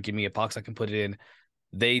answer, give me a box I can put it in.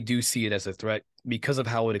 They do see it as a threat because of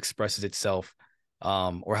how it expresses itself,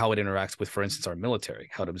 or how it interacts with, for instance, our military,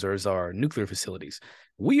 how it observes our nuclear facilities.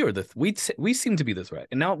 We seem to be the threat.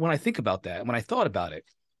 And now when I think about that, when I thought about it,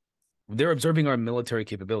 they're observing our military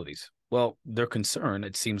capabilities. Well, their concern,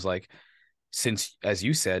 it seems like, since, as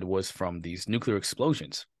you said, was from these nuclear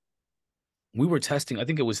explosions. We were testing, I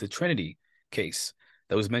think it was the Trinity case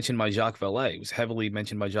that was mentioned by Jacques Vallée. It was heavily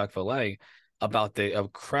mentioned by Jacques Vallée about the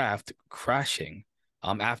craft crashing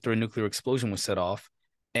after a nuclear explosion was set off,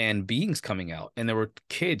 and beings coming out. And there were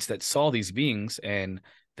kids that saw these beings, and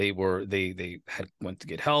they had went to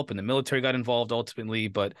get help, and the military got involved ultimately.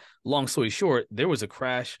 But long story short, there was a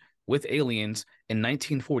crash with aliens in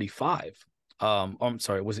 1945. I'm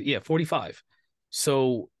sorry, was it? Yeah, 45.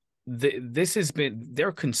 So this has been,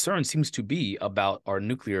 their concern seems to be about our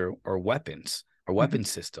nuclear or weapons, our weapon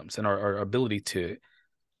systems, and our ability to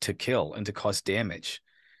kill and to cause damage.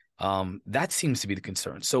 That seems to be the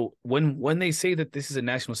concern. So when they say that this is a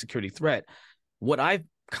national security threat, what I've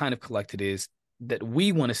kind of collected is that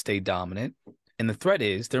we want to stay dominant, and the threat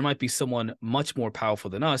is there might be someone much more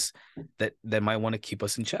powerful than us that might want to keep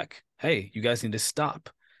us in check. Hey, you guys need to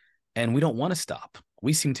stop, and we don't want to stop.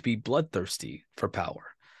 We seem to be bloodthirsty for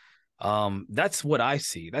power. That's what I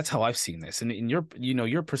see. That's how I've seen this. And in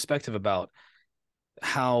your perspective about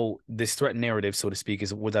how this threat narrative, so to speak,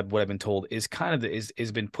 is what I've been told is kind of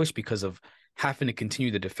is been pushed because of having to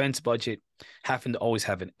continue the defense budget, having to always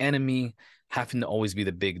have an enemy, having to always be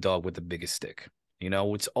the big dog with the biggest stick.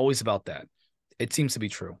 It's always about that. It seems to be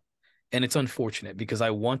true. And it's unfortunate because I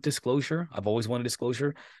want disclosure. I've always wanted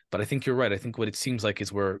disclosure, but I think you're right. I think what it seems like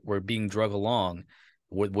is we're being drug along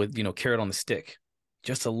with carrot on the stick.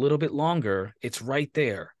 Just a little bit longer, it's right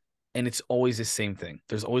there. And it's always the same thing.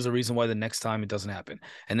 There's always a reason why the next time it doesn't happen.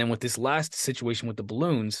 And then with this last situation with the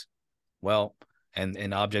balloons, well,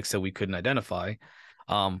 and objects that we couldn't identify,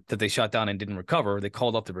 that they shot down and didn't recover, they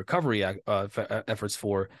called up the recovery efforts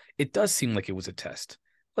for, it does seem like it was a test.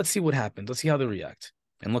 Let's see what happens. Let's see how they react.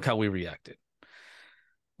 And look how we reacted.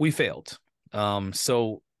 We failed.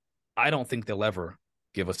 So I don't think they'll ever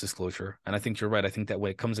give us disclosure. And I think you're right. I think that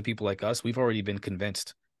when it comes to people like us, we've already been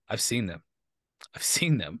convinced. I've seen them.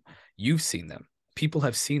 You've seen them. People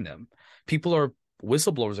have seen them.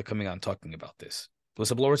 Whistleblowers are coming out and talking about this.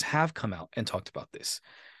 Whistleblowers have come out and talked about this.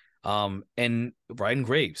 And Brian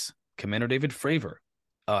Graves, Commander David Fravor,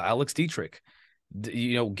 Alex Dietrich,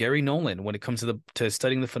 Gary Nolan, when it comes to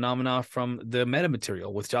studying the phenomena from the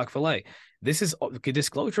metamaterial with Jacques Vallée.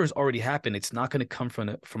 Disclosure has already happened. It's not going to come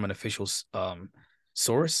from an official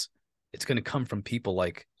source. It's going to come from people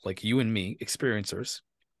like you and me, experiencers,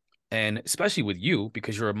 and especially with you,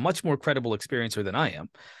 because you're a much more credible experiencer than I am.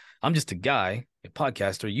 I'm just a guy, a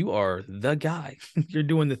podcaster. You are the guy. You're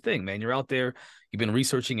doing the thing, man. You're out there. You've been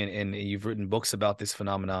researching and you've written books about this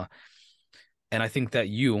phenomena. And I think that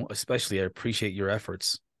you, especially, I appreciate your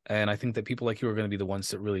efforts. And I think that people like you are going to be the ones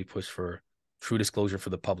that really push for true disclosure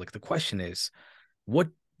for the public. The question is, what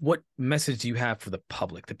message do you have for the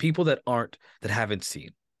public, the people that haven't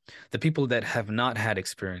seen, the people that have not had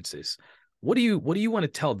experiences? What do you want to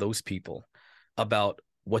tell those people about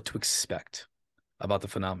what to expect about the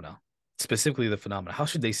phenomena, specifically the phenomena? How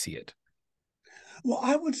should they see it? Well,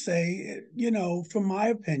 I would say, from my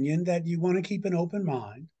opinion, that you want to keep an open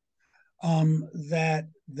mind. That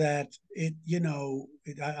it,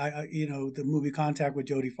 the movie Contact with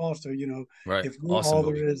Jodie Foster, Right. if we're Awesome all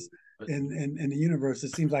there movie. is in the universe,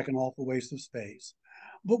 it seems like an awful waste of space.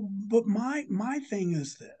 But my thing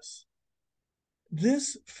is this.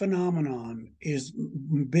 This phenomenon is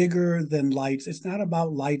bigger than lights. It's not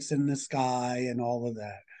about lights in the sky and all of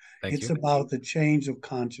that. Thank It's you. about the change of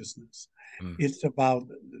consciousness. Mm. It's about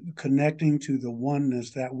connecting to the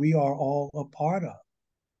oneness that we are all a part of.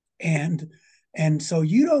 And so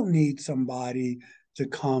you don't need somebody to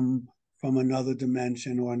come from another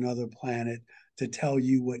dimension or another planet to tell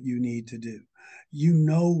you what you need to do. You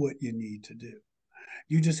know what you need to do.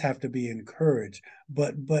 You just have to be encouraged.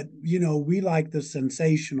 But we like the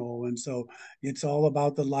sensational, and so it's all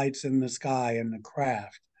about the lights in the sky and the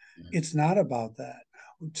craft. It's not about that.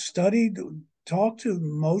 Study, talk to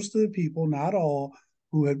most of the people, not all,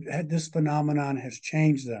 who have had this phenomenon has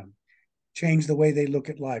changed them, changed the way they look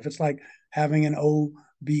at life. It's like having an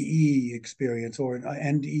OBE experience or an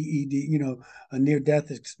NDED, a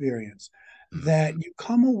near-death experience, that you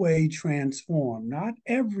come away transformed. Not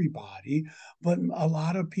everybody, but a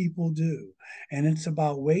lot of people do. And it's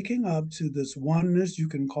about waking up to this oneness. You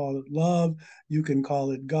can call it love, you can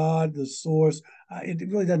call it God, the source. It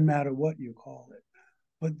really doesn't matter what you call it.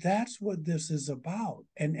 But that's what this is about.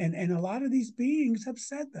 And a lot of these beings have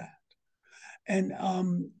said that. And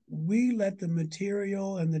we let the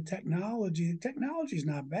material and the technology is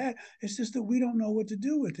not bad. It's just that we don't know what to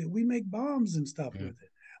do with it. We make bombs and stuff with it.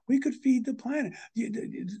 We could feed the planet.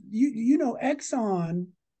 Exxon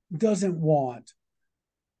doesn't want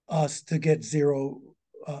us to get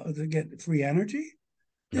to get free energy.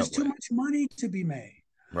 No There's too way. much money to be made.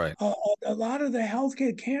 Right. A lot of the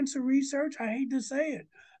healthcare cancer research, I hate to say it,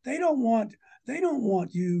 they don't want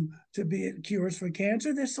you to be cures for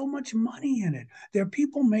cancer. There's so much money in it. There are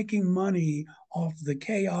people making money off the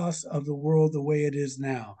chaos of the world the way it is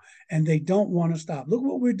now, and they don't want to stop. Look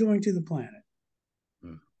what we're doing to the planet.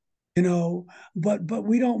 But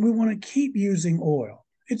we don't. We want to keep using oil.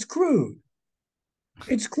 It's crude.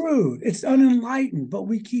 It's crude. It's unenlightened, but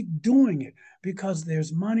we keep doing it because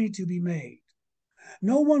there's money to be made.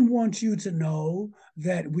 No one wants you to know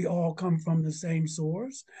that we all come from the same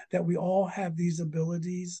source, that we all have these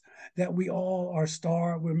abilities, that we all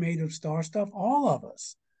we're made of star stuff, all of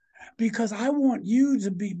us. Because I want you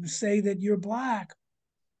to say that you're Black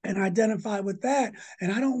and identify with that.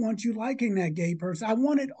 And I don't want you liking that gay person. I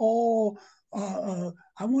want it all.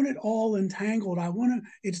 I want it all entangled.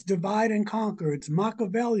 It's divide and conquer. It's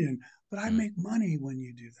Machiavellian, but I make money when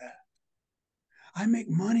you do that. I make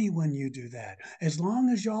money when you do that. As long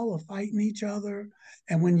as y'all are fighting each other,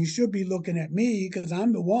 and when you should be looking at me, because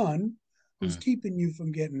I'm the one who's keeping you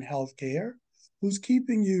from getting health care, who's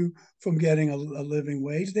keeping you from getting a living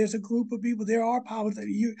wage. There's a group of people. There are powers that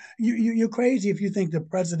you're crazy if you think the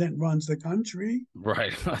president runs the country.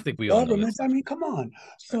 Right. I think we all know Governments. that. I mean, come on.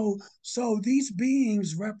 So these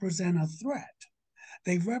beings represent a threat.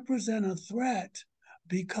 They represent a threat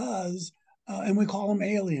because and we call them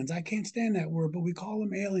aliens. I can't stand that word, but we call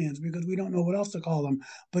them aliens because we don't know what else to call them.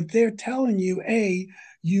 But they're telling you, A,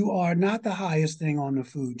 you are not the highest thing on the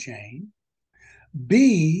food chain.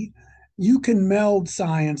 B, you can meld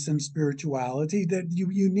science and spirituality, that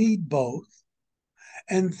you need both.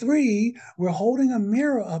 And three, we're holding a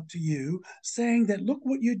mirror up to you saying that look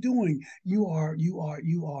what you're doing. You are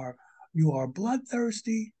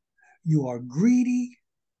bloodthirsty, you are greedy,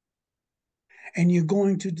 and you're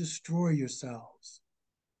going to destroy yourselves.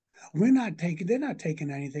 They're not taking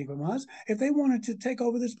anything from us. If they wanted to take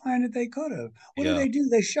over this planet, they could have. What do?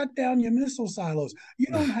 They shut down your missile silos. You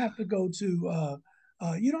don't have to go to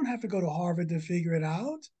Harvard to figure it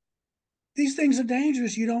out. These things are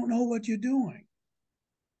dangerous. You don't know what you're doing.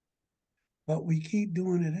 But we keep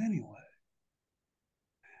doing it anyway.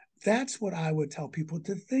 That's what I would tell people,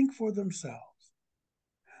 to think for themselves.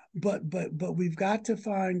 But we've got to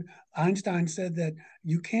find. Einstein said that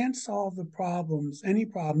you can't solve any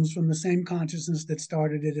problems from the same consciousness that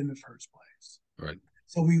started it in the first place. Right.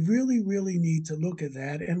 So we really, really need to look at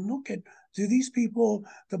that and look at, do these people,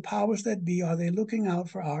 the powers that be, are they looking out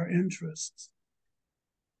for our interests?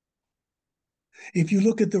 If you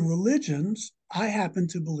look at the religions, I happen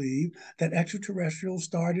to believe that extraterrestrials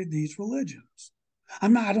started these religions. I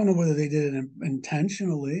don't know whether they did it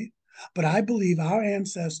intentionally, but I believe our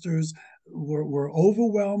ancestors were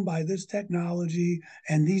overwhelmed by this technology,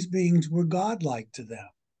 and these beings were godlike to them.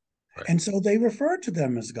 Right. And so they referred to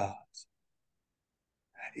them as gods.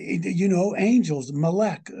 Angels,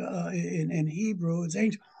 Malek, in Hebrew, it's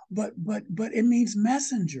angel, but it means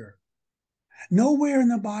messenger. Nowhere in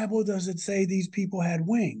the Bible does it say these people had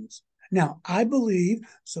wings. Now, I believe,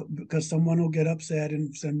 so because someone will get upset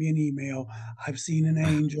and send me an email, I've seen an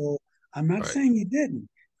angel. I'm not Right. saying you didn't.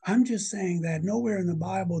 I'm just saying that nowhere in the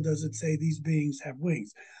Bible does it say these beings have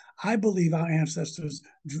wings. I believe our ancestors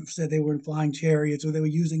said they were in flying chariots, or they were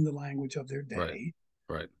using the language of their Right. day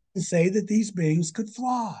Right. to say that these beings could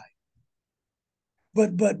fly.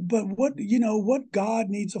 But what God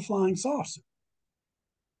needs a flying saucer?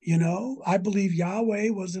 I believe Yahweh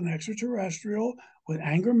was an extraterrestrial with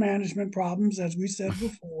anger management problems, as we said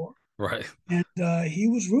before, Right. and he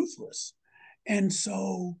was ruthless. And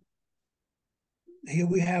so here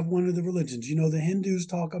we have one of the religions. The Hindus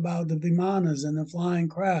talk about the Vimanas and the flying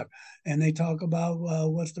crab, and they talk about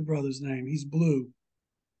what's the brother's name? He's blue,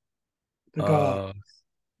 the god.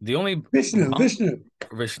 The only Vishnu. Vishnu.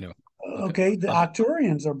 Okay. Okay, the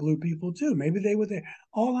Arcturians are blue people too. Maybe they were there.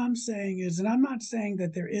 All I'm saying is, and I'm not saying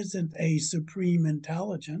that there isn't a supreme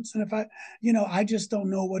intelligence, and if I just don't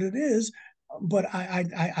know what it is, but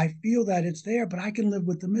I feel that it's there, but I can live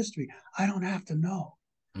with the mystery. I don't have to know.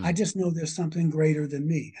 I just know there's something greater than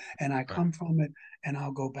me, and I come from it, and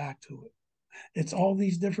I'll go back to it. It's all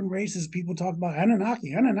these different races. People talk about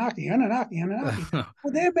Anunnaki. Well,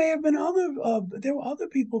 there may have been there were other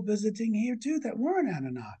people visiting here too that weren't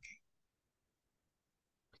Anunnaki.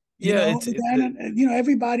 Yeah,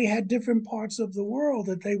 Everybody had different parts of the world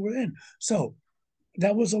that they were in. So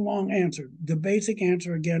that was a long answer. The basic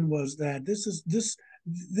answer again was that this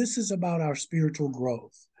is about our spiritual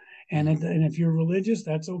growth. And if you're religious,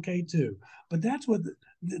 that's okay too. But that's what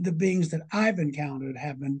the beings that I've encountered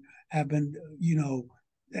have been,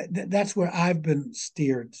 that's where I've been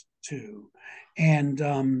steered to.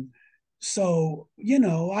 And so,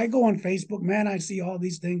 I go on Facebook, man, I see all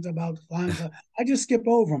these things about flying. I just skip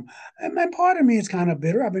over them. And part of me is kind of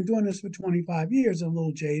bitter. I've been doing this for 25 years, a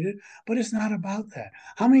little jaded, but it's not about that.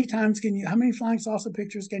 How many flying saucer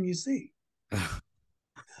pictures can you see?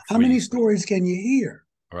 How many stories can you hear?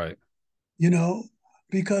 Right.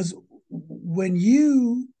 Because when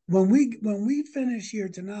we finish here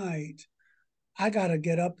tonight, I got to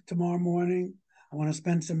get up tomorrow morning. I want to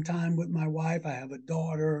spend some time with my wife. I have a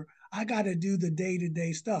daughter. I got to do the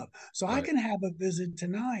day-to-day stuff. So I can have a visit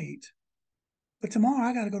tonight, but tomorrow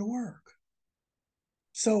I got to go to work.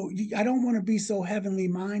 So I don't want to be so heavenly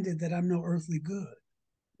minded that I'm no earthly good.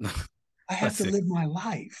 I have to live my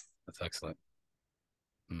life. That's excellent.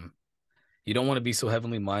 You don't want to be so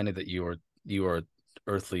heavenly minded that you are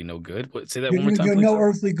earthly no good. Say that one more time, You're please. No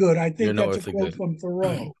earthly good. I think that's a quote from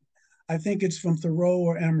Thoreau. I think it's from Thoreau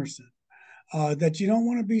or Emerson. That you don't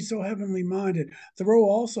want to be so heavenly minded. Thoreau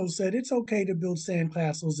also said it's okay to build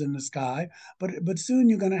sandcastles in the sky, but soon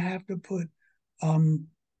you're going to have to put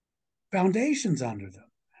foundations under them.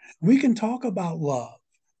 We can talk about love.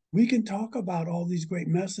 We can talk about all these great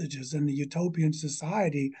messages in the utopian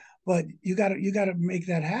society, but you got to make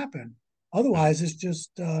that happen. Otherwise, it's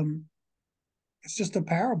just a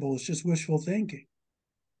parable. It's just wishful thinking.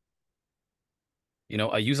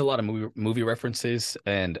 I use a lot of movie references,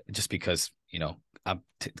 and just because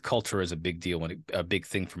culture is a big deal and a big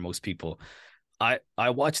thing for most people. I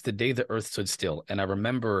watched The Day the Earth Stood Still, and I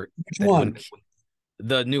remember which one?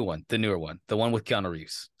 The newer one, the one with Keanu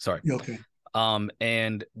Reeves. Sorry. Okay.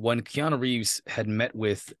 And when Keanu Reeves had met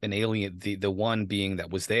with an alien, the one being that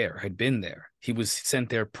was there had been there. He was sent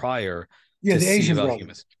there prior to the see Asian about brother.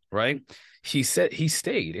 humans, right? He said he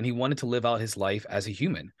stayed and he wanted to live out his life as a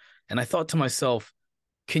human. And I thought to myself,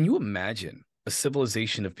 can you imagine a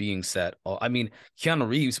civilization of beings that, I mean, Keanu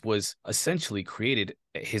Reeves was essentially created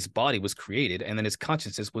his body was created, and then his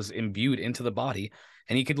consciousness was imbued into the body,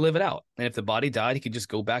 and he could live it out. And if the body died, he could just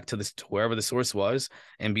go back to this, to wherever the source was,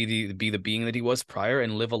 and be the being that he was prior,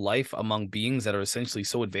 and live a life among beings that are essentially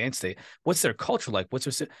so advanced. What's their culture like?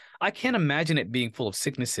 I can't imagine it being full of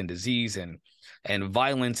sickness and disease and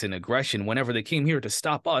violence and aggression whenever they came here to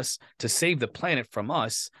stop us, to save the planet from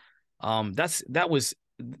us. That was,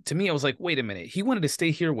 to me, I was like, wait a minute, he wanted to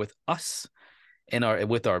stay here with us and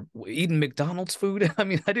our eating McDonald's food. I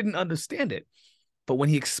mean, I didn't understand it. But when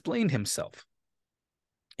he explained himself,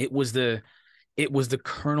 it was the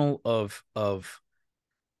kernel of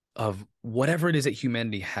whatever it is that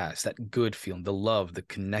humanity has, that good feeling, the love, the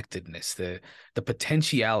connectedness, the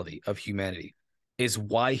potentiality of humanity, is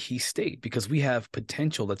why he stayed, because we have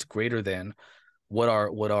potential that's greater than what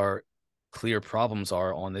our clear problems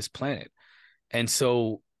are on this planet. And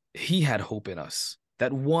so he had hope in us.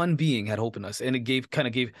 That one being had hope in us, and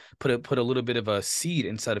it put a little bit of a seed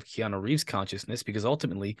inside of Keanu Reeves' consciousness, because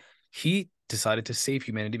ultimately he decided to save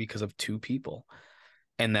humanity because of two people,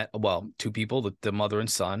 and two people, the mother and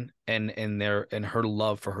son, and her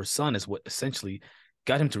love for her son is what essentially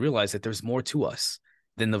got him to realize that there's more to us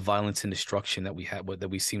than the violence and destruction that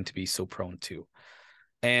we seem to be so prone to.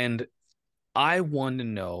 And I want to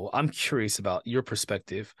know, I'm curious about your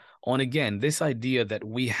perspective on, again, this idea that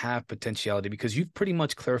we have potentiality, because you've pretty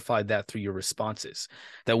much clarified that through your responses,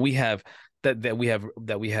 that we have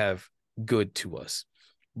good to us.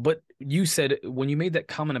 But you said, when you made that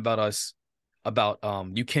comment about us, about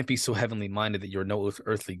you can't be so heavenly minded that you're no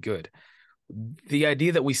earthly good. The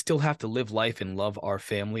idea that we still have to live life and love our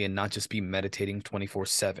family and not just be meditating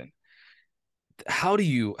 24/7. How do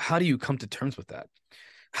you come to terms with that?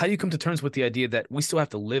 How do you come to terms with the idea that we still have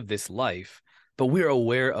to live this life, but we're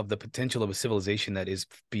aware of the potential of a civilization that is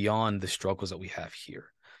beyond the struggles that we have here?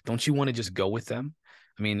 Don't you want to just go with them?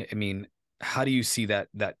 I mean, how do you see that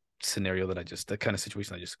scenario that kind of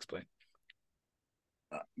situation I just explained?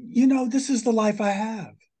 This is the life I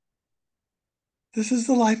have. This is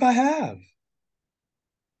the life I have.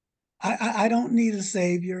 I don't need a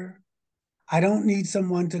savior. I don't need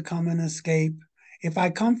someone to come and escape. If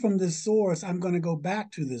I come from this source, I'm going to go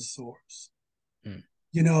back to this source. Hmm.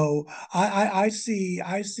 I see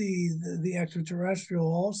the extraterrestrial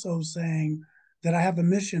also saying that I have a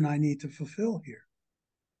mission I need to fulfill here.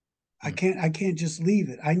 I can't just leave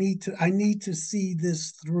it. I need to see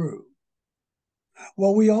this through.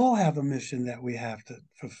 Well, we all have a mission that we have to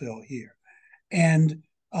fulfill here. And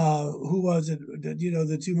who was it?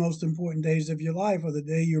 The two most important days of your life are the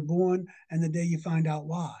day you're born and the day you find out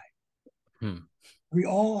why. We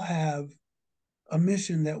all have a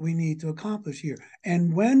mission that we need to accomplish here.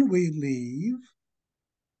 And when we leave,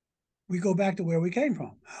 we go back to where we came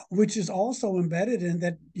from, which is also embedded in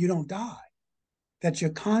that you don't die, that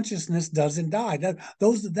your consciousness doesn't die.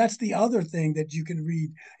 That's the other thing that you can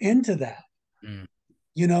read into that.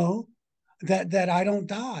 That I don't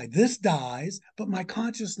die. This dies, but my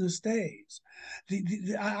consciousness stays.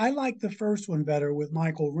 I like the first one better with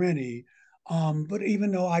Michael Rennie, but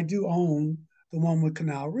even though I do own the one with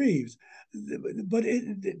Keanu Reeves, but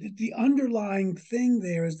the underlying thing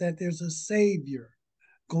there is that there's a savior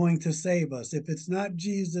going to save us. If it's not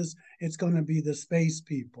Jesus, it's going to be the space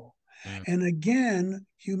people. And again,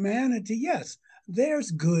 humanity, yes, there's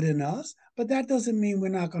good in us, but that doesn't mean we're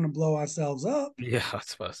not going to blow ourselves up. Yeah, I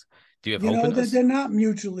suppose. Do you have hope in us? They're not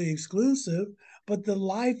mutually exclusive, but the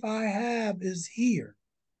life I have is here,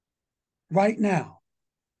 right now.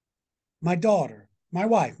 My daughter, my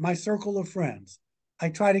wife, my circle of friends. I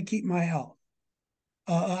try to keep my health.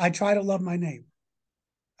 I try to love my neighbor.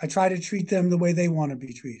 I try to treat them the way they want to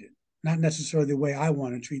be treated, not necessarily the way I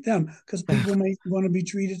want to treat them, because people may want to be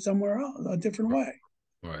treated somewhere else, a different way.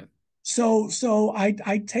 Right. So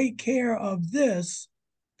I take care of this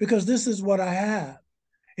because this is what I have.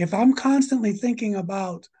 If I'm constantly thinking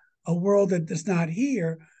about a world that's not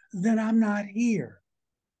here, then I'm not here.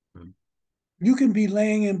 You can be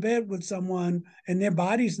laying in bed with someone and their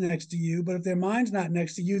body's next to you, but if their mind's not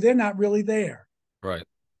next to you, they're not really there. Right.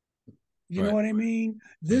 You know what I mean?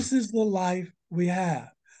 This is the life we have.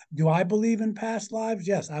 Do I believe in past lives?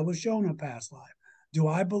 Yes, I was shown a past life. Do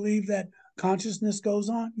I believe that consciousness goes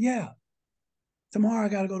on? Yeah. Tomorrow I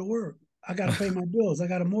got to go to work. I got to pay my bills. I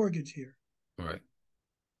got a mortgage here. Right.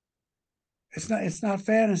 It's not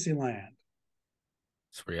fantasy land.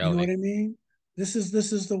 It's reality. You know what I mean? This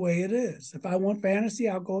is the way it is. If I want fantasy,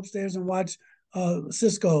 I'll go upstairs and watch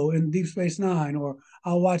Cisco in Deep Space Nine, or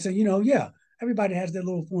I'll watch it. Yeah, everybody has their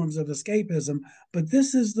little forms of escapism, but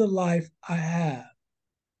this is the life I have.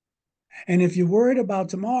 And if you're worried about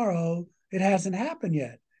tomorrow, it hasn't happened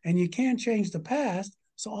yet, and you can't change the past.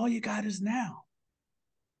 So all you got is now.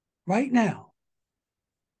 right now.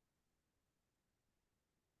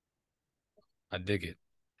 I dig it.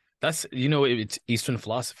 That's it's Eastern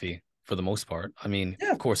philosophy for the most part. I mean,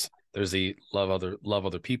 Yeah, of course, there's the love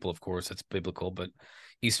other people, of course, that's biblical, but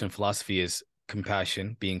Eastern philosophy is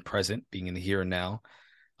compassion, being present, being in the here and now.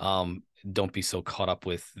 Um, don't be so caught up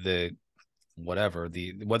with the whatever,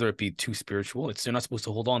 the whether it be too spiritual. It's You're not supposed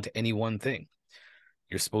to hold on to any one thing.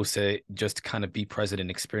 You're supposed to just kind of be present and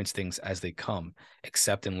experience things as they come,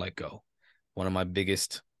 accept and let go. One of my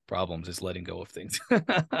biggest problems is letting go of things.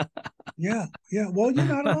 yeah, yeah. Well, you're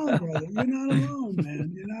not alone, brother. You're not alone,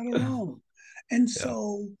 man. You're not alone. And Yeah.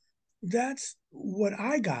 so that's what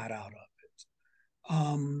I got out of it.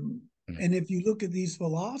 Mm. And if you look at these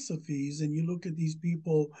philosophies and you look at these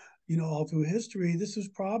people, all through history, this was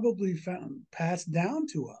probably passed down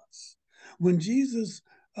to us. When Jesus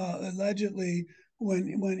allegedly,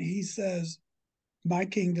 when he says, "My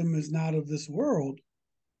kingdom is not of this world,"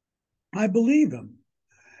 I believe him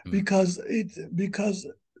Mm. because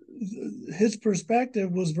his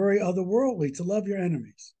perspective was very otherworldly: to love your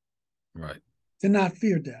enemies, Right. to not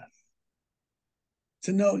fear death,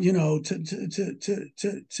 to know,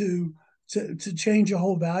 to change your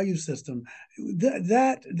whole value system.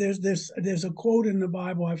 That there's a quote in the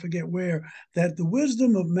Bible, I forget where, that the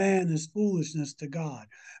wisdom of man is foolishness to God.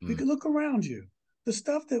 Mm. Because look around you, the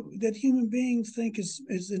stuff that human beings think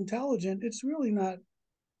is intelligent, it's really not.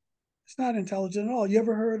 It's not intelligent at all. You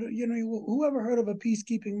ever heard? Whoever heard of a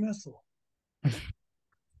peacekeeping missile? Gosh.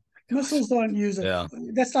 Missiles aren't using. Yeah.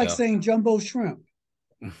 That's like Yeah. saying jumbo shrimp.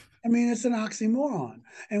 I mean, it's an oxymoron.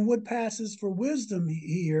 And what passes for wisdom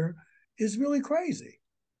here is really crazy.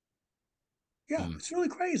 Yeah, Mm. it's really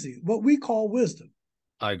crazy. What we call wisdom,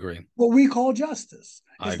 I agree. what we call justice.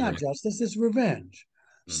 I It's not agree. justice, it's revenge.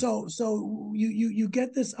 Mm. So you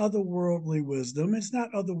get this otherworldly wisdom. It's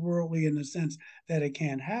not otherworldly in the sense that it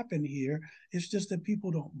can't happen here. It's just that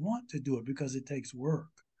people don't want to do it because it takes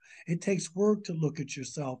work. It takes work to look at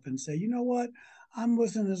yourself and say, you know what? I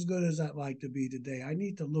wasn't as good as I'd like to be today. I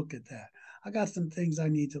need to look at that. I got some things I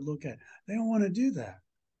need to look at. They don't want to do that.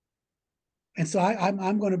 And so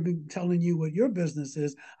I'm going to be telling you what your business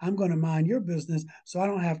is. I'm going to mind your business so I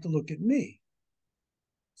don't have to look at me.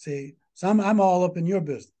 See, so I'm all up in your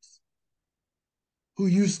business. Who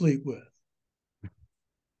you sleep with,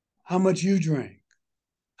 how much you drink,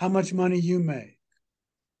 how much money you make,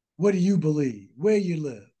 what do you believe, where you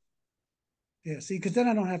live. Yeah, see, because then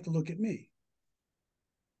I don't have to look at me.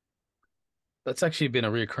 That's actually been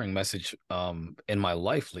a recurring message in my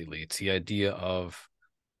life lately. It's the idea of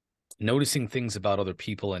noticing things about other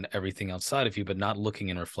people and everything outside of you, but not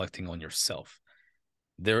looking and reflecting on yourself.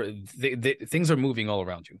 Things are moving all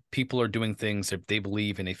around you. People are doing things that they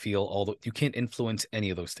believe and they feel. Although you can't influence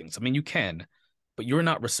any of those things. I mean, you can, but you're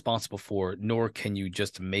not responsible for, nor can you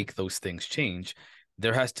just make those things change.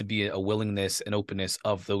 There has to be a willingness and openness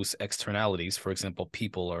of those externalities, for example,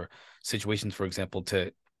 people or situations, for example,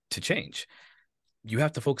 to change. You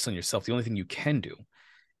have to focus on yourself. The only thing you can do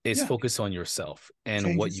is Yeah, focus on yourself and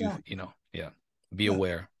change what yourself. yeah, be Yeah,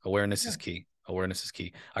 aware. Awareness yeah. is key. Awareness is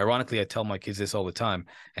key. Ironically, I tell my kids this all the time,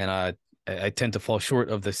 and I tend to fall short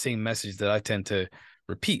of the same message that I tend to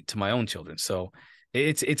repeat to my own children. So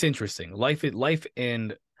it's interesting. Life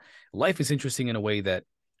is interesting in a way that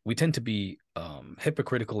we tend to be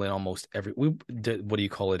hypocritical in almost every. What do you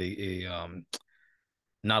call it?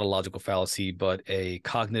 Not a logical fallacy, but a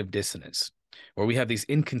cognitive dissonance, where we have these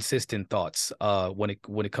inconsistent thoughts. When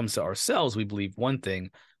it comes to ourselves, we believe one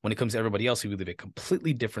thing. When it comes to everybody else, we believe a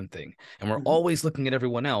completely different thing, and we're Mm-hmm. always looking at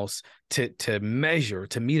everyone else to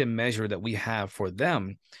meet a measure that we have for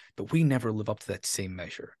them, but we never live up to that same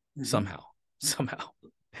measure. Mm-hmm. Somehow,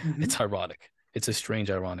 Mm-hmm. it's ironic. It's a strange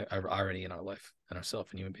irony in our life and ourselves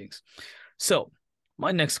and human beings. So,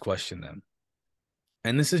 my next question then,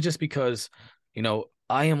 and this is just because,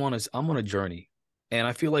 I'm on a journey, and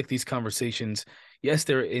I feel like these conversations, yes,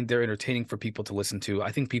 they're entertaining for people to listen to.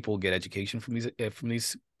 I think people get education from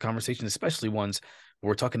these conversations, especially ones where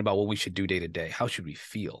we're talking about what we should do day to day. How should we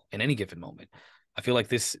feel in any given moment? I feel like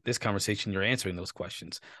this conversation, you're answering those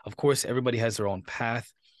questions. Of course, everybody has their own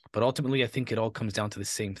path, but ultimately, I think it all comes down to the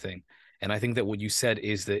same thing. And I think that what you said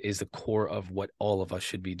is the core of what all of us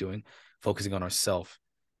should be doing, focusing on ourselves,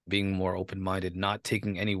 being more open-minded, not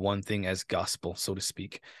taking any one thing as gospel, so to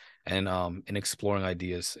speak, and exploring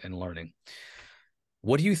ideas and learning.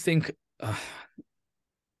 What do you think? Uh,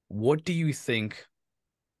 what do you think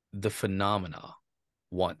the phenomena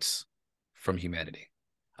wants from humanity?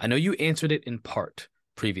 I know you answered it in part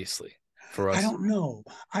previously. for I us? don't know.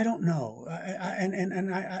 I don't know.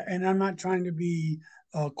 And I'm not trying to be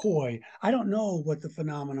coy. I don't know what the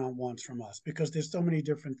phenomenon wants from us because there's so many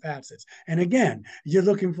different facets. And again, you're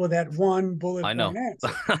looking for that one bullet I know. point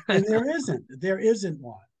answer, and there isn't. There isn't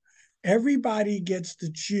one. Everybody gets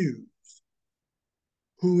to choose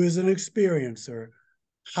who is an experiencer,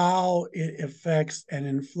 how it affects and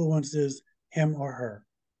influences him or her.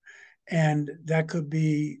 And that could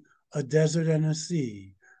be a desert and a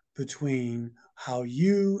sea between how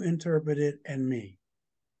you interpret it and me.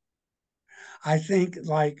 I think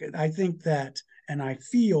that, and I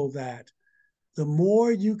feel that the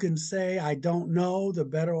more you can say, I don't know, the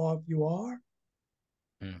better off you are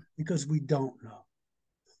Mm. because we don't know.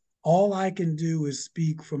 All I can do is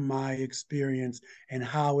speak from my experience and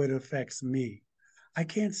how it affects me. I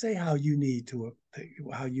can't say how you need to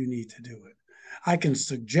do it. I can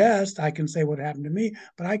suggest, I can say what happened to me,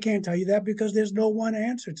 but I can't tell you that because there's no one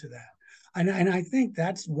answer to that. And I think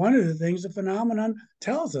that's one of the things the phenomenon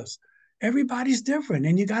tells us. Everybody's different,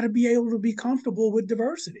 and you got to be able to be comfortable with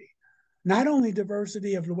diversity. Not only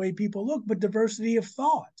diversity of the way people look, but diversity of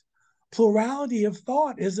thought. Plurality of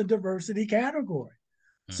thought is a diversity category.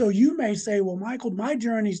 Mm. So you may say, well, Michael, my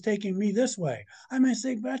journey's taking me this way. I may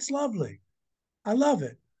say, that's lovely. I love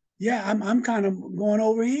it. Yeah, I'm kind of going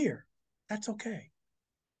over here. That's okay.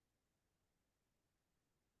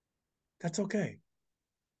 That's okay.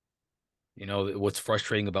 You know, what's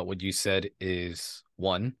frustrating about what you said is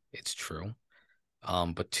one, it's true.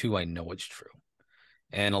 But two, I know it's true.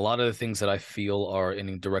 And a lot of the things that I feel are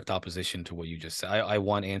in direct opposition to what you just said. I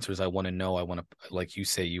want answers. I want to know. I want to, like you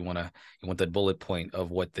say, you want that bullet point of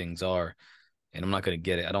what things are. And I'm not going to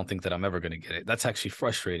get it. I don't think that I'm ever going to get it. That's actually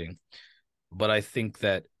frustrating. But I think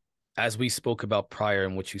that as we spoke about prior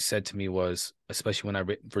and what you said to me was, especially when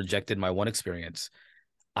I rejected my one experience,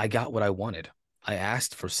 I got what I wanted. I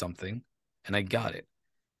asked for something and I got it.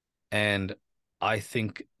 And I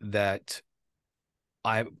think that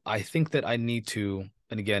I think that I need to,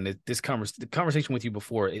 and again, the conversation with you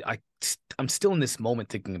before, I'm still in this moment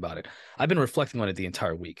thinking about it. I've been reflecting on it the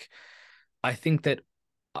entire week. I think that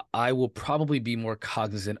I will probably be more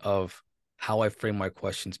cognizant of how I frame my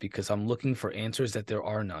questions because I'm looking for answers that there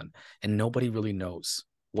are none, and nobody really knows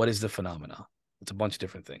what is the phenomena. It's a bunch of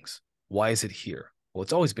different things. Why is it here? Well,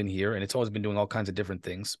 it's always been here, and it's always been doing all kinds of different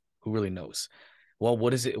things. Who really knows? Well,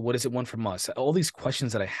 what is it? What does it want from us? All these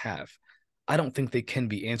questions that I have, I don't think they can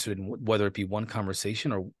be answered in whether it be one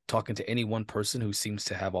conversation or talking to any one person who seems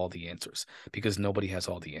to have all the answers because nobody has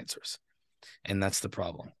all the answers. And that's the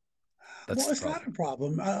problem. That's Well, the it's not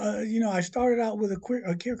problem. a problem. I started out with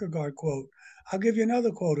a Kierkegaard quote. I'll give you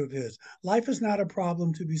another quote of his. Life is not a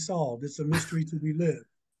problem to be solved. It's a mystery to be lived.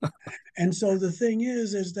 And so the thing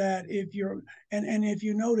is that if you're, and if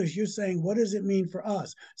you notice, you're saying, what does it mean for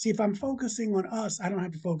us? See, if I'm focusing on us, I don't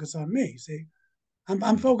have to focus on me. See,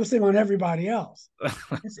 I'm focusing on everybody else.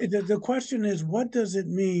 The question is, what does it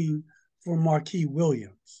mean for Marquis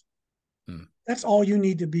Williams? Hmm. That's all you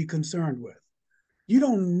need to be concerned with. You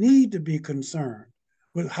don't need to be concerned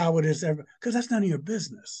with how it is ever, because that's none of your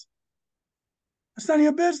business. That's none of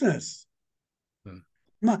your business.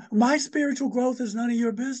 Hmm. My spiritual growth is none of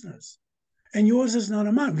your business, and yours is none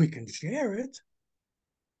of mine. We can share it,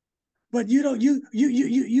 but you don't.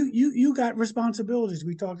 You got responsibilities.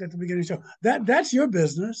 We talked at the beginning of the show. That's your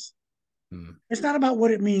business. Hmm. It's not about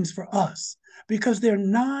what it means for us, because there are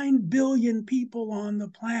 9 billion people on the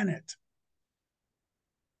planet,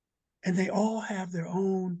 and they all have their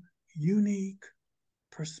own unique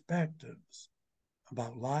perspectives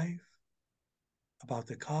about life, about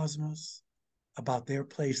the cosmos, about their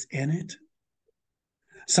place in it.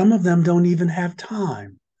 Some of them don't even have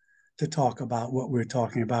time to talk about what we're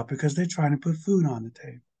talking about because they're trying to put food on the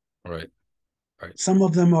table. Right. Right. Some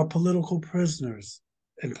of them are political prisoners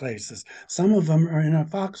in places. Some of them are in a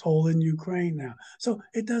foxhole in Ukraine now. So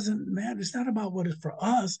it doesn't matter. It's not about what is for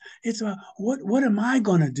us. It's about what am I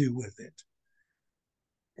going to do with it?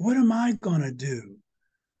 What am I going to do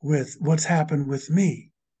with what's happened with me?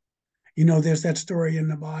 You know, there's that story in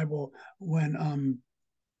the Bible when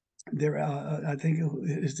there I think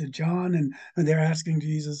it's John, and they're asking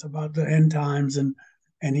Jesus about the end times, and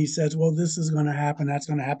he says, well, this is going to happen, that's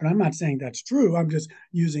going to happen. I'm not saying that's true, I'm just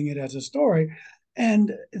using it as a story.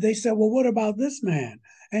 And they said, well, what about this man?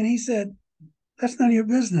 And he said, that's none of your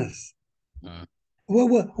business. Hmm.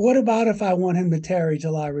 What about if I want him to tarry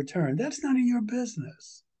till I return? That's none of your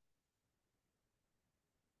business.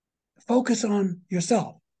 Focus on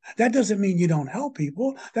yourself. That doesn't mean you don't help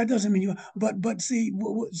people. That doesn't mean you, but see,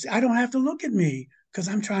 I don't have to look at me because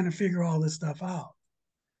I'm trying to figure all this stuff out.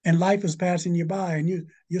 And life is passing you by, and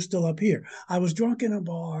you're still up here. I was drunk in a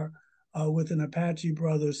bar with an Apache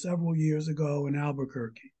brother several years ago in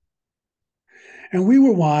Albuquerque. And we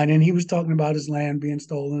were whining. He was talking about his land being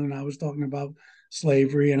stolen, and I was talking about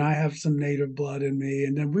slavery, and I have some native blood in me.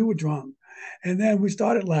 And then we were drunk. And then we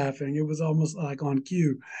started laughing. It was almost like on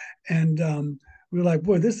cue. And we were like,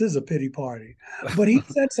 boy, this is a pity party. But he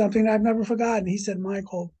said something I've never forgotten. He said,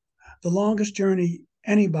 Michael, the longest journey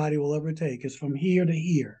anybody will ever take is from here to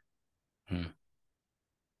here. Hmm.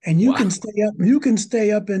 And Wow. you can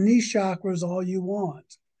stay up in these chakras all you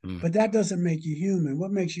want, Hmm. but that doesn't make you human.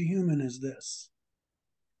 What makes you human is this.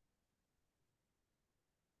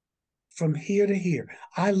 From here to here.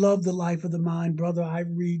 I love the life of the mind, brother. I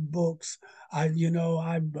read books. I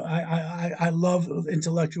love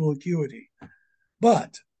intellectual acuity,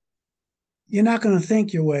 but you're not going to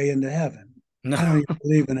think your way into heaven. No. I don't even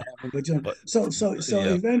believe in heaven, but But so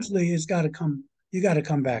yeah. eventually it's got to come. You got to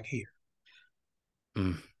come back here.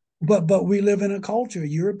 Hmm. But we live in a culture,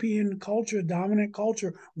 European culture, dominant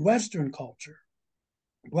culture, Western culture,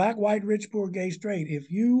 black, white, rich, poor, gay, straight.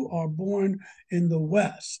 If you are born in the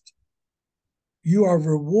West, you are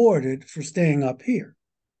rewarded for staying up here.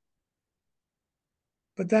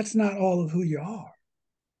 But that's not all of who you are.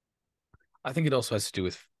 I think it also has to do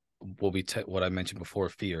with what I mentioned before,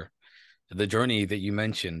 fear. The journey that you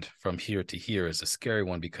mentioned from here to here is a scary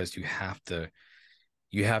one because you have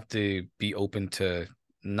to be open to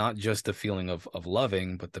not just the feeling of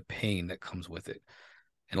loving, but the pain that comes with it.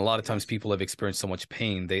 And a lot of times Yes, people have experienced so much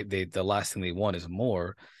pain, they the last thing they want is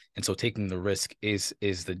more. And so taking the risk is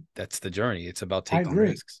that's the journey. It's about I taking agree.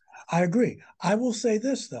 risks. I agree. I will say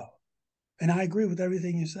this, though, and I agree with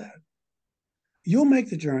everything you said. You'll make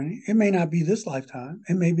the journey. It may not be this lifetime,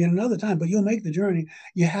 it may be another time, but you'll make the journey.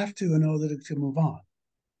 You have to in order to move on.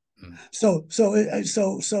 Mm.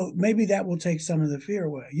 So maybe that will take some of the fear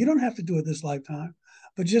away. You don't have to do it this lifetime,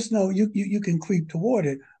 but just know you can creep toward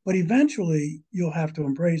it. But eventually, you'll have to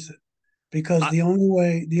embrace it because I, the only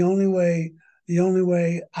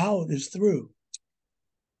way out is through.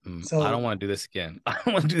 I So don't want to do this again. I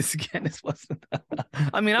don't want to do this again. This wasn't.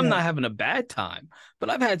 I mean, I'm yeah, not having a bad time, but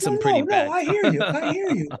I've had no, some pretty no. bad I hear you. I hear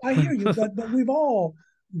you. I hear you. time. But we've all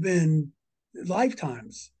been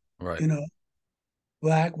lifetimes, Right. you know,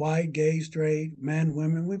 black, white, gay, straight, men,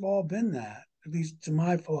 women. We've all been that, at least to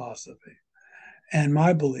my philosophy and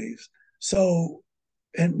my beliefs. So,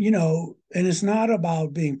 and and it's not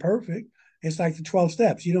about being perfect. It's like the 12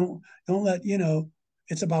 steps. You don't let,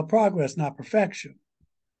 it's about progress, not perfection.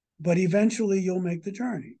 But eventually you'll make the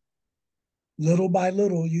journey. Little by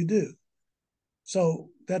little you do. So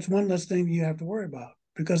that's one less thing you have to worry about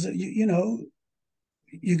because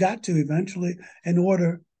you got to eventually in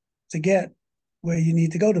order to get where you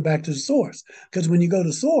need to go to back to the source. Because when you go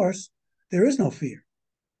to source, there is no fear.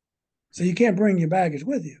 So you can't bring your baggage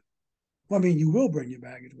with you. Well, I mean, you will bring your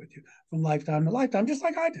baggage with you from lifetime to lifetime, just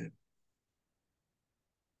like I did.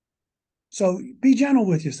 So be gentle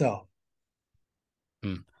with yourself.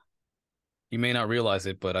 Hmm. You may not realize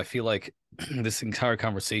it, but I feel like this entire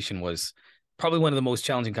conversation was probably one of the most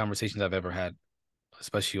challenging conversations I've ever had,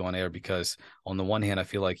 especially on air, because on the one hand, I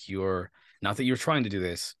feel like you're not that you're trying to do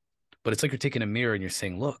this, but it's like you're taking a mirror and you're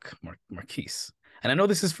saying, look, Marquise. And I know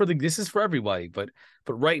this is for everybody, but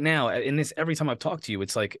right now in this, every time I've talked to you,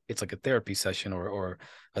 it's like a therapy session or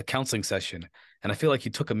a counseling session. And I feel like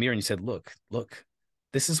you took a mirror and you said, look,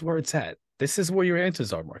 this is where it's at. This is where your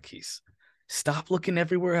answers are, Marquise. Stop looking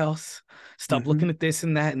everywhere else. Stop Mm-hmm. looking at this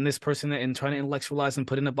and that and this person and trying to intellectualize and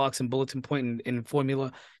put in a box and bulletin point and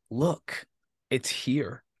formula. Look, it's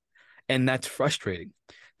here. And that's frustrating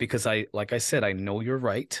because like I said, I know you're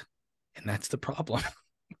right. And that's the problem.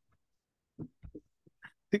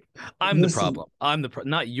 I'm the Listen, problem.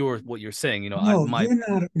 Not what you're saying. no, you're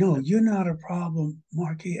not. No, you're not a problem,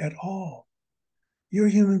 Marky, at all. You're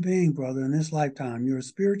a human being, brother. In this lifetime, you're a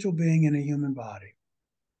spiritual being in a human body.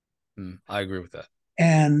 I agree with that.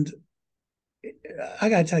 And I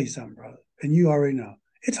got to tell you something, brother. And you already know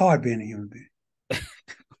it's hard being a human being.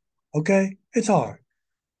 Okay, it's hard.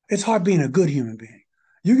 It's hard being a good human being.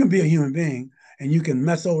 You can be a human being and you can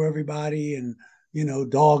mess over everybody and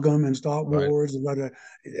dog them and start Right. wars and whatever.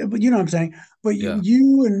 But you know what I'm saying. But Yeah.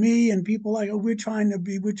 you and me and people like we're trying to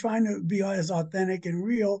be as authentic and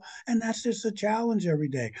real, and that's just a challenge every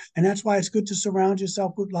day. And that's why it's good to surround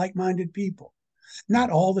yourself with like-minded people. Not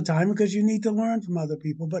all the time because you need to learn from other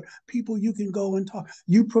people, but people you can go and talk.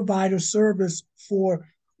 You provide a service for.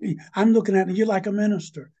 I'm looking at you like a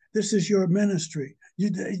minister. This is your ministry.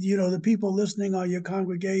 The people listening are your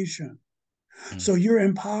congregation. Mm. So you're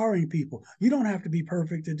empowering people. You don't have to be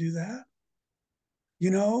perfect to do that.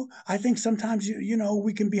 I think sometimes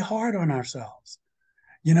we can be hard on ourselves.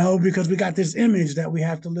 because we got this image that we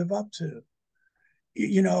have to live up to.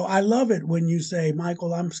 I love it when you say,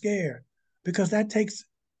 Michael, I'm scared, because that takes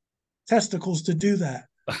testicles to do that,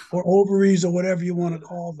 or ovaries, or whatever you want to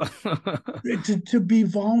call them, to be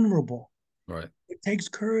vulnerable. Right. It takes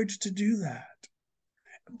courage to do that.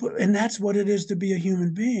 And that's what it is to be a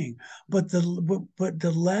human being. But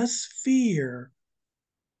the less fear,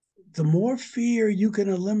 the more fear you can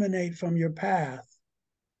eliminate from your path,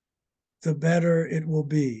 the better it will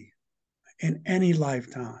be in any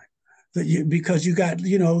lifetime. Because you got,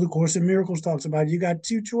 the Course in Miracles talks about it, you got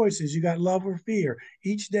two choices. You got love or fear.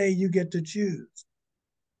 Each day you get to choose.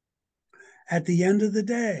 At the end of the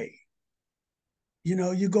day,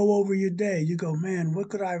 you go over your day, you go, man, what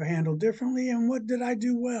could I have handled differently? And what did I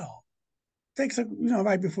do well? Takes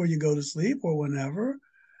right before you go to sleep or whenever.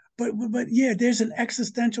 But yeah, there's an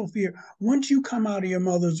existential fear. Once you come out of your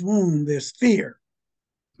mother's womb, there's fear.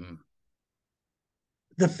 Mm.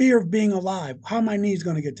 The fear of being alive. How are my needs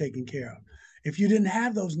going to get taken care of? If you didn't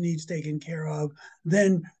have those needs taken care of,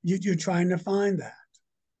 then you're trying to find that.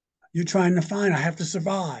 You're trying to find, I have to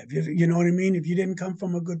survive. You know what I mean? If you didn't come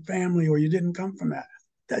from a good family, or you didn't come from that.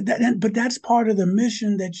 But that's part of the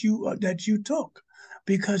mission that you took,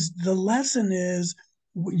 because the lesson is,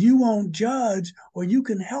 you won't judge, or you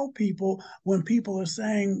can help people when people are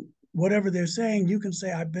saying whatever they're saying. You can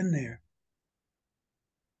say, I've been there.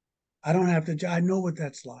 I don't have to. I know what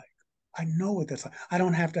that's like. I know what that's like. I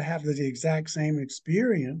don't have to have the exact same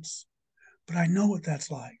experience, but I know what that's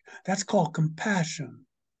like. That's called compassion.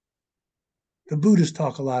 The Buddhists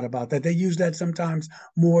talk a lot about that. They use that sometimes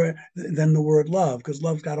more than the word love, because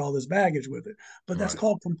love's got all this baggage with it. But that's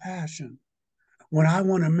called compassion. When I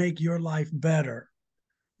want to make your life better,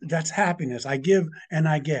 that's happiness. I give and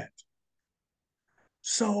I get.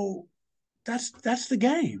 So that's the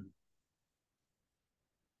game.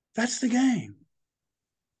 That's the game.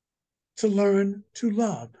 To learn to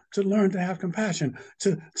love, to learn to have compassion,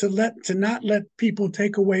 to not let people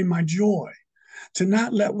take away my joy, to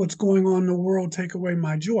not let what's going on in the world take away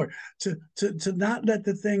my joy, to not let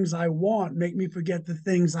the things I want make me forget the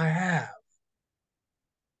things I have.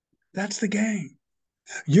 That's the game.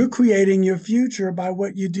 You're creating your future by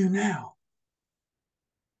what you do now.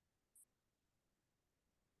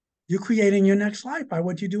 You're creating your next life by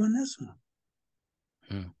what you do in this one.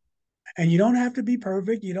 Hmm. And you don't have to be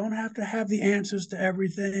perfect. You don't have to have the answers to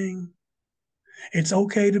everything. It's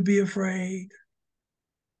okay to be afraid.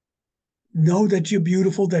 Know that you're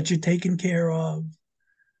beautiful, that you're taken care of.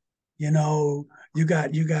 You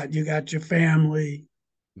got your family.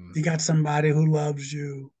 You got somebody who loves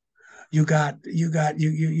you. You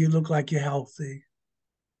look like you're healthy.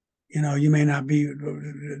 You may not be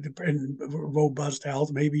in robust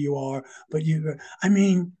health. Maybe you are, but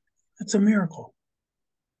it's a miracle.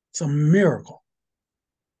 It's a miracle.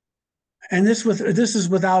 And this is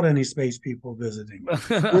without any space people visiting.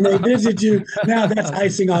 When they visit you, now that's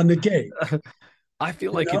icing on the cake. I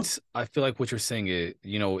feel like what you're saying is,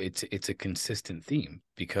 it's a consistent theme,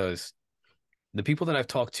 because the people that I've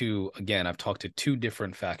talked to, again, I've talked to two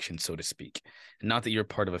different factions, so to speak. Not that you're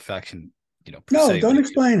part of a faction, No, don't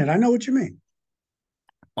explain it. I know what you mean.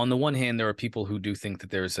 On the one hand, there are people who do think that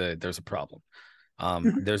there's a problem.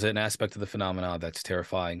 There's an aspect of the phenomena that's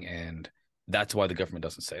terrifying, and that's why the government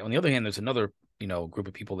doesn't say. On the other hand, there's another, group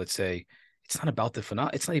of people that say it's not about the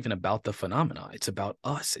phenomena. It's not even about the phenomena. It's about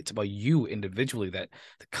us. It's about you individually, that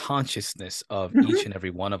the consciousness of each and every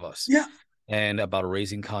one of us. Yeah. And about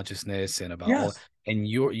raising consciousness, and about all, and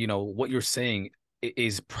what you're saying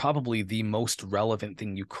is probably the most relevant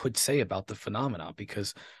thing you could say about the phenomena,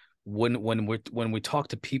 because when we talk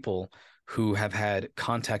to people who have had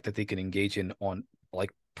contact that they can engage in on,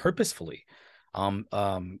 like, purposefully,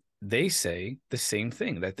 they say the same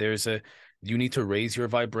thing, that you need to raise your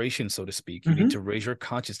vibration, so to speak. You need to raise your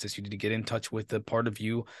consciousness. You need to get in touch with the part of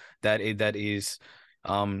you that is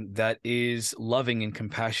loving and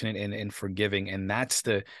compassionate and forgiving. And that's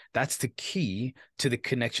the key to the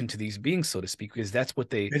connection to these beings, so to speak, because that's what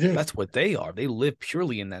they are. They live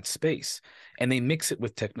purely in that space, and they mix it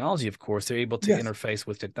with technology. Of course, they're able to interface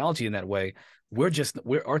with technology in that way.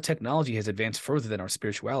 Our technology has advanced further than our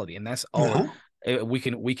spirituality, and that's all. We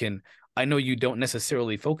can. I know you don't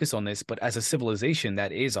necessarily focus on this, but as a civilization,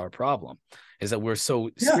 that is our problem, is that we're so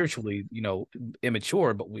spiritually,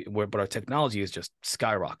 immature, but our technology is just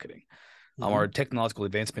skyrocketing. Our technological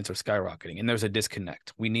advancements are skyrocketing, and there's a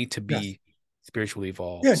disconnect. We need to be spiritually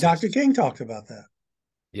evolved. Yeah, Dr. King talked about that.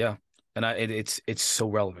 Yeah, and it's so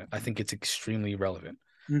relevant. I think it's extremely relevant.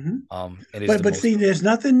 But see, there's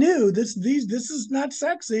nothing new. This is not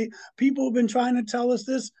sexy. People have been trying to tell us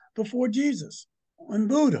this before Jesus and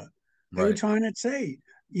Buddha. They were trying to say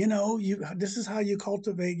this is how you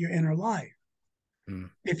cultivate your inner life. Mm.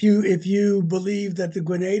 If you believe that the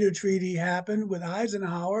Grenada Treaty happened with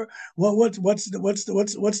Eisenhower, what's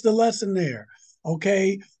the lesson there?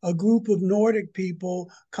 Okay, a group of Nordic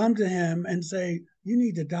people come to him and say, "You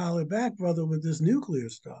need to dial it back, brother, with this nuclear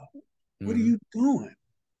stuff. What are Mm-hmm. you doing?"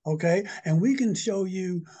 Okay, and we can show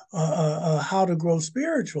you how to grow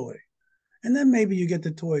spiritually, and then maybe you get the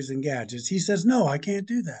toys and gadgets. He says, "No, I can't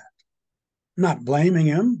do that." I'm not blaming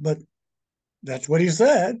him, but that's what he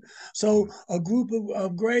said. So a group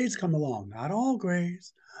of Greys come along, not all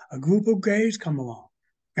Greys, a group of Greys come along,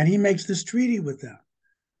 and he makes this treaty with them.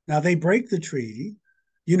 Now they break the treaty.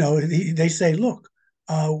 They say, look,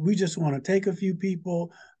 we just want to take a few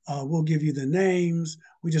people. We'll give you the names.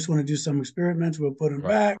 We just want to do some experiments. We'll put them Right.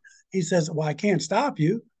 back. He says, well, I can't stop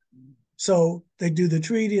you. So they do the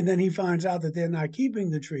treaty, and then he finds out that they're not keeping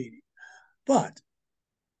the treaty. But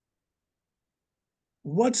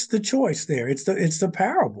what's the choice there? It's the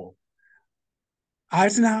parable.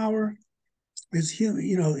 Eisenhower is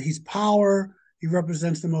human, he's power. He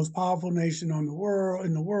represents the most powerful nation in the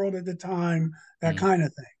world at the time, that Mm. kind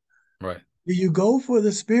of thing. Right. Do you go for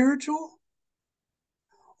the spiritual,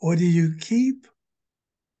 or do you keep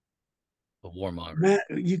The warmonger.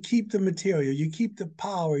 you keep the material, you keep the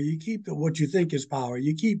power, you keep what you think is power,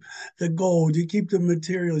 you keep the gold, you keep the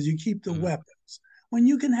materials, you keep the Mm. weapons, when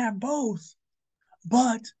you can have both,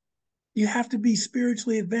 but you have to be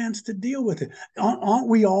spiritually advanced to deal with it. Aren't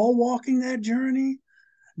we all walking that journey?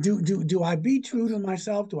 Do I be true to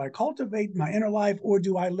myself? Do I cultivate my inner life, or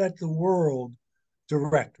do I let the world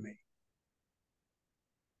direct me?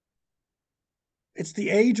 It's the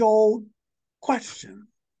age-old question.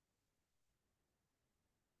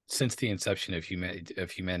 Since the inception of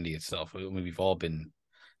humanity itself, we've all been,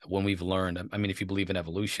 when we've learned, I mean, if you believe in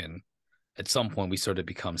evolution, at some point we sort of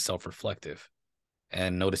become self-reflective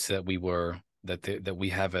and notice that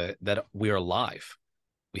that we are alive,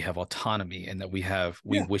 we have autonomy, and that we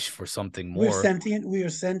Yeah, wish for something we're more. sentient. We are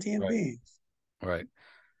sentient Right. beings. Right.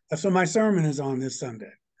 That's what my sermon is on this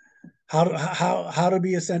Sunday. How to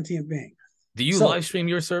be a sentient being. Do you So live stream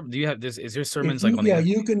your sermon? Do you have this? Is your if sermons like you on the yeah,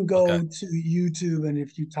 internet? you can Okay. go to YouTube, and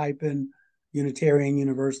if you type in Unitarian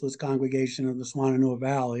Universalist Congregation of the Swananoa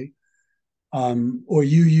Valley, or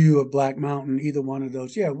UU of Black Mountain, either one of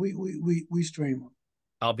those. Yeah, we stream them.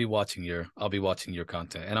 I'll be watching your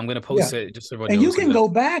content, and I'm gonna Yeah, post it just so everyone and you knows. can go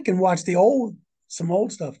back and watch some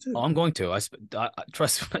old stuff too. I'm going to. I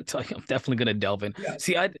trust me when I tell you, I'm definitely going to delve in. Yeah,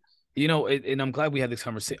 See, and I'm glad we had this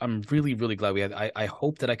conversation. I'm really, really glad we had. I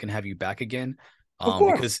hope that I can have you back again, of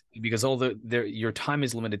course. because all your time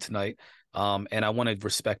is limited tonight, and I want to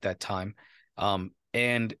respect that time,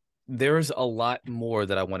 and there's a lot more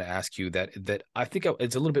that I want to ask you that I think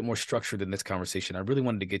it's a little bit more structured than this conversation. I really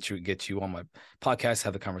wanted to get you on my podcast,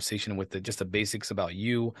 have the conversation with just the basics about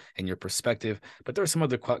you and your perspective. But there are some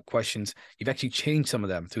other questions. You've actually changed some of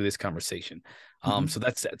them through this conversation. So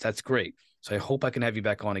that's great. So I hope I can have you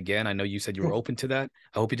back on again. I know you said you were Sure. open to that.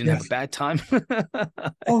 I hope you didn't have a Yes. bad time.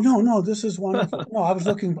 Oh no, no, this is wonderful. No, I was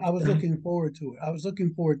looking forward to it. I was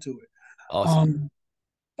looking forward to it. Awesome.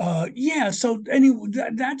 Um, yeah. So anyway,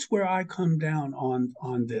 that's where I come down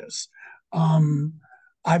on this. Um,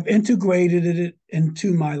 I've integrated it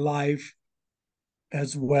into my life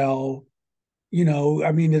as well.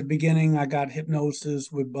 I mean, at the beginning, I got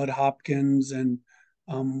hypnosis with Bud Hopkins and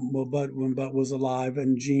Bud when Bud was alive,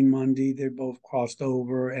 and Gene Mundy. They both crossed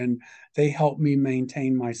over, and they helped me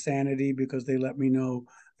maintain my sanity because they let me know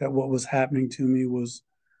that what was happening to me was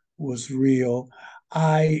real.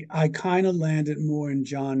 I kind of landed more in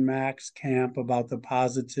John Mack's camp about the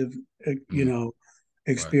positive, Mm, right.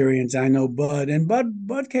 experience. I know Bud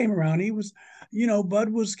came around. Bud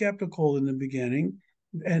was skeptical in the beginning,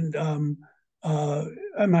 and uh,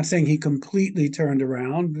 I'm not saying he completely turned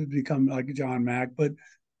around to become like John Mack, but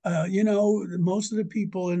most of the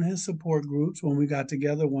people in his support groups, when we got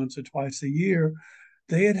together once or twice a year,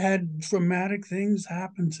 they had traumatic things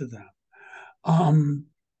happen to them. Um,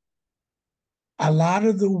 a lot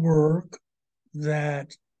of the work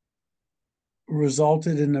that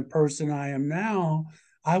resulted in the person I am now,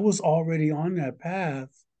 I was already on that path.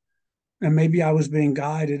 And maybe I was being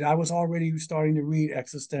guided. I was already starting to read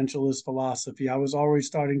existentialist philosophy. I was already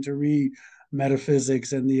starting to read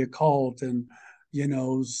metaphysics and the occult and,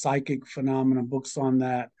 psychic phenomena, books on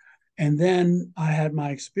that. And then I had my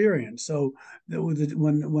experience. So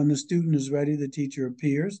when the student is ready, the teacher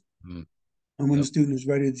appears. Mm, And when the yep. student is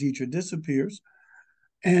ready, the teacher disappears.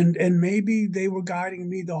 and maybe they were guiding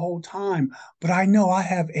me the whole time, but I know I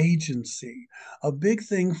have agency. A big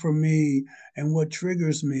thing for me and what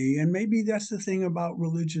triggers me, and maybe that's the thing about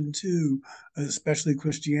religion too, especially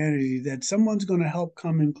Christianity, that someone's going to help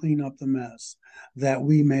come and clean up the mess that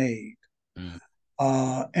we made. Mm,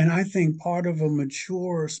 And I think part of a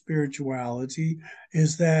mature spirituality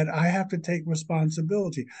is that I have to take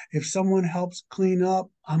responsibility. If someone helps clean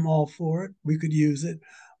up, I'm all for it. We could use it,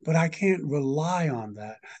 but I can't rely on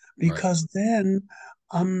that right. because then,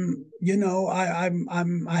 I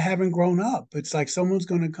haven't grown up. It's like someone's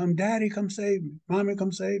going to come, Daddy, come save me, Mommy,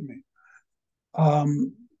 come save me.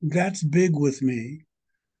 That's big with me,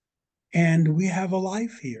 and we have a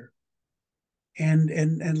life here,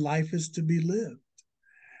 and life is to be lived.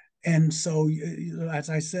 And so, as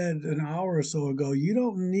I said an hour or so ago,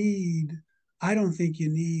 I don't think you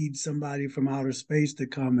need somebody from outer space to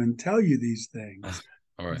come and tell you these things.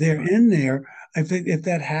 All right. They're in there. If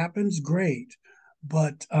that happens, great.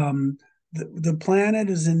 But the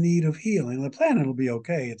planet is in need of healing. The planet will be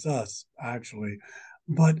okay. It's us, actually.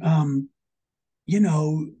 But, you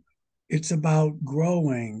know, it's about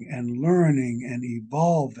growing and learning and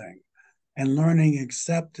evolving and learning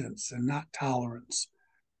acceptance and not tolerance,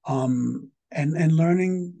 and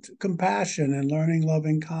learning compassion and learning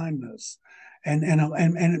loving kindness, and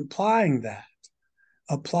applying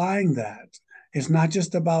that. It's not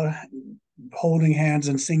just about holding hands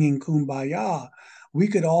and singing kumbaya. We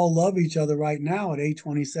could all love each other right now at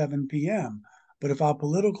 8:27 p.m. But if our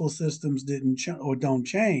political systems didn't or don't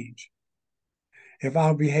change, if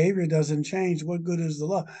our behavior doesn't change, what good is the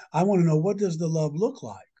love? I want to know, what does the love look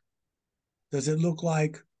like? Does it look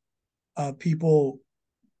like people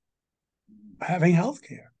having health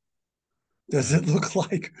care? Does it look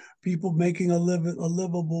like people making a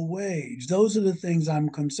livable wage? Those are the things I'm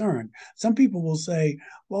concerned. Some people will say,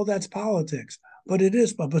 well, that's politics, but it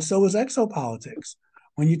is, but so is exopolitics.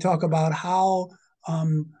 When you talk about how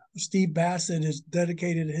Steve Bassett has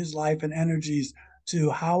dedicated his life and energies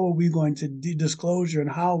to how are we going to disclosure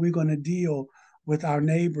and how are we going to deal with our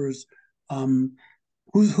neighbors,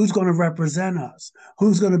 who's going to represent us,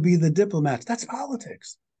 who's going to be the diplomats. That's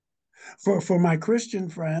politics. For my Christian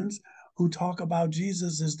friends who talk about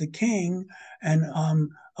Jesus as the king and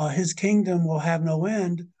his kingdom will have no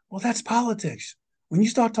end, well, that's politics. When you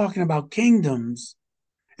start talking about kingdoms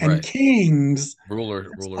and Right. kings, that's Rulers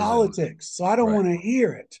and politics. So I don't right. want to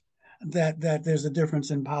hear it that there's a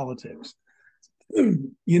difference in politics.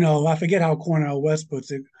 I forget how Cornel West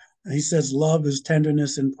puts it. He says love is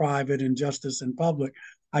tenderness in private and justice in public.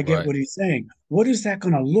 I get Right. what he's saying. What is that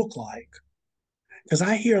going to look like? Because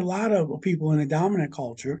I hear a lot of people in the dominant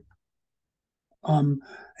culture, um,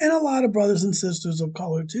 and a lot of brothers and sisters of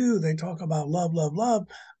color too. They talk about love, love, love.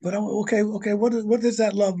 But okay, okay. What does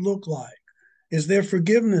that love look like? Is there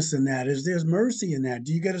forgiveness in that? Is there mercy in that?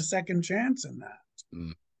 Do you get a second chance in that?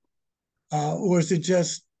 Mm. Or is it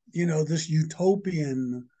just this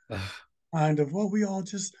utopian kind of, well, we all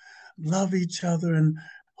just love each other and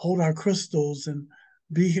hold our crystals and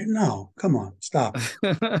be here? No, come on, stop it,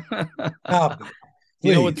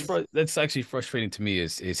 You know what's please. that's actually frustrating to me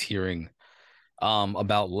is hearing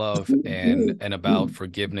about love and about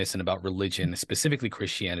forgiveness and about religion, specifically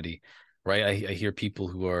Christianity, right? I hear people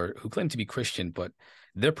who claim to be Christian, but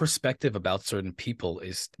their perspective about certain people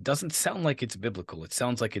doesn't sound like it's biblical. It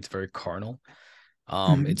sounds like it's very carnal.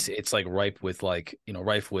 Mhm. It's like rife with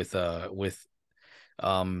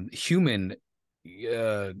human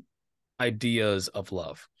uh ideas of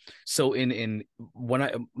love. So in when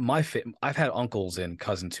I've had uncles and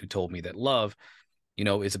cousins who told me that love,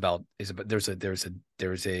 is about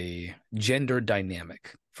there's a gender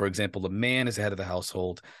dynamic. For example, the man is the head of the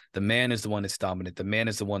household. The man is the one that's dominant. The man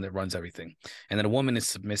is the one that runs everything. And then a woman is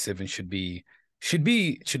submissive and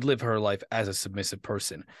should live her life as a submissive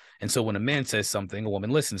person. And so when a man says something, a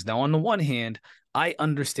woman listens. Now, on the one hand, I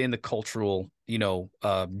understand the cultural,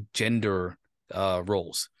 gender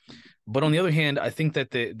roles. But on the other hand, I think that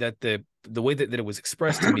the way that it was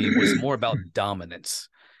expressed to me was more about dominance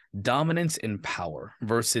and power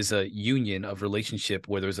versus a union of relationship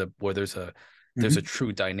where there's a Mhm.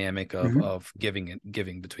 true dynamic of Mhm. of giving and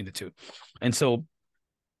giving between the two. And so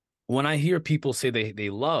when I hear people say they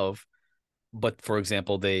love, but for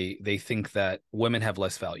example, they think that women have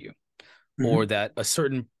less value, or Mhm. that a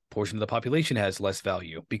certain portion of the population has less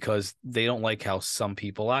value because they don't like how some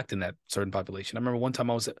people act in that certain population. I remember one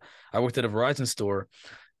time I worked at a Verizon store,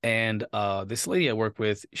 and this lady I worked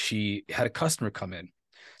with, she had a customer come in,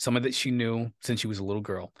 someone that she knew since she was a little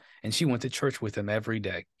girl, and she went to church with him every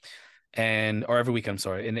day, or every week, I'm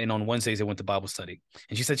sorry. And on Wednesdays they went to Bible study.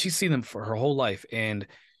 And she said she's seen them for her whole life. And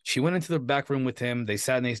She went into the back room with him. They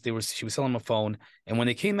sat and she was selling him a phone. And when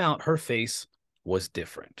they came out, her face was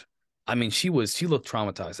different. I mean, she looked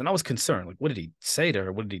traumatized, and I was concerned. Like, what did he say to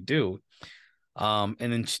her? What did he do? And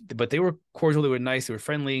then, but they were cordial. They were nice. They were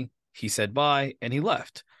friendly. He said bye, and he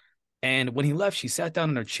left. And when he left, she sat down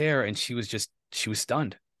in her chair, and she was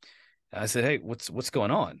stunned. I said, "Hey, what's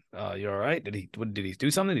going on? You all right? Did he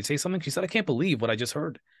do something? Did he say something?" She said, "I can't believe what I just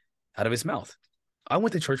heard out of his mouth. I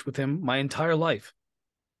went to church with him my entire life,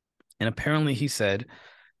 and apparently he said,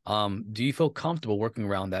 do you feel comfortable working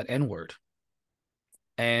around that N word?"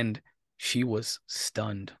 And she was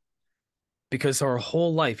stunned because her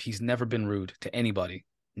whole life he's never been rude to anybody,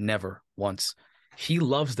 never once. He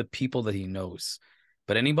loves the people that he knows.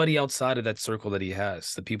 But anybody outside of that circle that he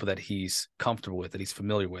has, the people that he's comfortable with, that he's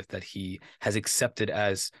familiar with, that he has accepted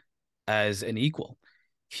as an equal,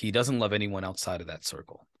 he doesn't love anyone outside of that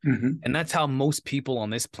circle. Mm-hmm. And that's how most people on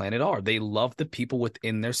this planet are. They love the people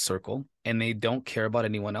within their circle, and they don't care about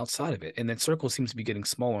anyone outside of it. And that circle seems to be getting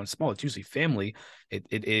smaller and smaller. It's usually family. It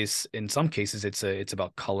is, in some cases, it's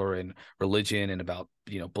about color and religion and about,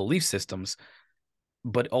 belief systems.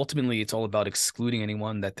 But ultimately, it's all about excluding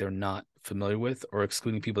anyone that they're not familiar with, or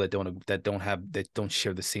excluding people that don't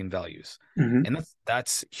share the same values. Mm-hmm. And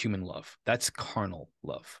that's human love. That's carnal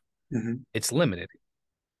love. Mm-hmm. It's limited.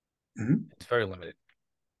 Mm-hmm. It's very limited.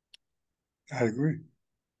 I agree.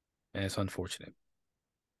 And it's unfortunate.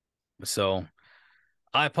 So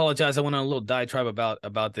I apologize. I went on a little diatribe about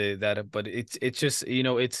that, but it's just,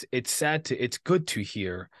 it's sad it's good to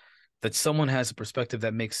hear that someone has a perspective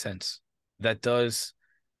that makes sense, that does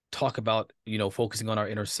talk about, focusing on our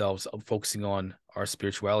inner selves, focusing on our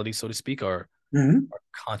spirituality, so to speak, our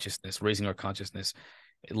consciousness, raising our consciousness,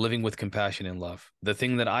 living with compassion and love. The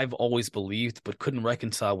thing that I've always believed but couldn't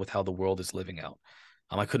reconcile with how the world is living out.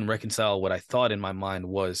 I couldn't reconcile what I thought in my mind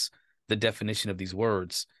was the definition of these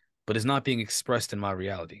words, but is not being expressed in my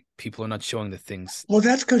reality. People are not showing the things. Well,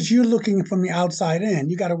 that's because you're looking from the outside in.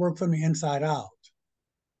 You got to work from the inside out.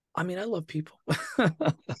 I mean, I love people.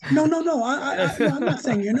 No. No, I'm not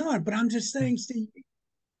saying you're not, but I'm just saying, Steve,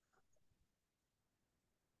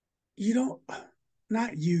 you don't,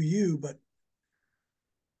 not but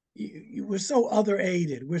we're so other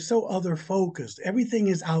aided. We're so other focused. Everything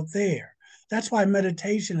is out there. That's why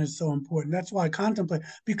meditation is so important. That's why contemplate,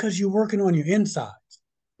 because you're working on your insides.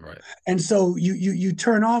 Right. And so you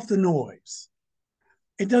turn off the noise.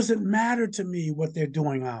 It doesn't matter to me what they're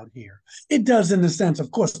doing out here. It does in the sense,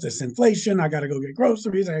 of course, there's inflation. I got to go get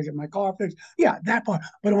groceries. I got to get my car fixed. Yeah, that part.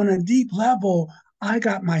 But on a deep level, I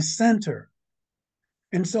got my center.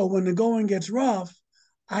 And so when the going gets rough,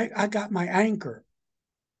 I got my anchor.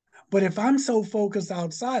 But if I'm so focused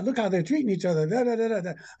outside, look how they're treating each other. Da, da, da, da,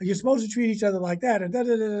 da. You're supposed to treat each other like that. And da,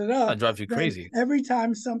 da, da, da, da. That drives you Then crazy. every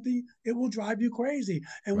time something, it will drive you crazy.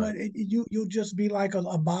 And Right. when you'll just be like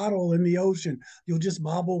a bottle in the ocean. You'll just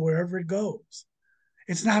bobble wherever it goes.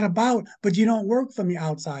 It's not about, but you don't work from the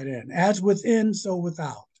outside in. As within, so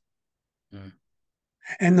without. Mm.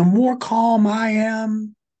 And the more calm I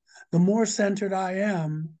am, the more centered I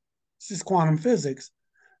am. It's just quantum physics.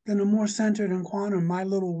 Then the more centered in quantum my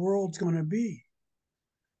little world's going to be.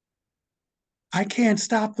 I can't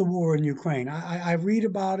stop the war in Ukraine. I read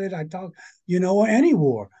about it. I talk, any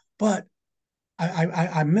war, but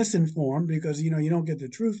I'm misinformed because you don't get the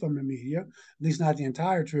truth from the media, at least not the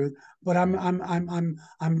entire truth. But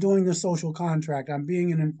I'm doing the social contract. I'm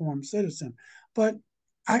being an informed citizen, but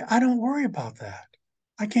I don't worry about that.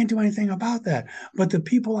 I can't do anything about that. But the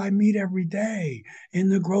people I meet every day in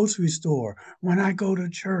the grocery store, when I go to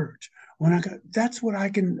church, that's what I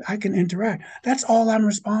can interact. That's all I'm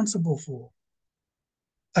responsible for.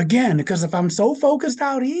 Again, because if I'm so focused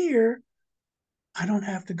out here, I don't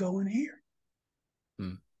have to go in here.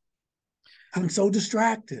 Mm. I'm so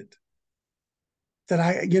distracted that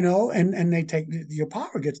and they take your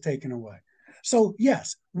power gets taken away. So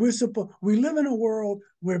yes, we live in a world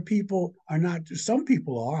where people are not. Some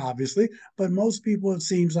people are obviously, but most people it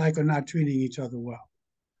seems like are not treating each other well.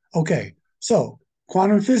 Okay, so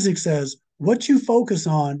quantum physics says what you focus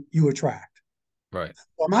on, you attract. Right.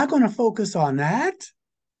 Well, am I going to focus on that?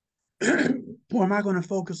 Or am I going to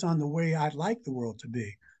focus on the way I'd like the world to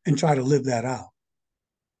be and try to live that out?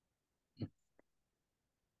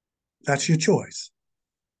 That's your choice.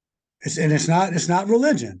 It's not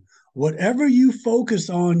religion. Whatever you focus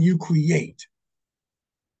on, you create.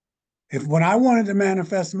 If when I wanted to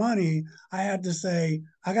manifest money, I had to say,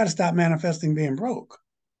 I got to stop manifesting being broke.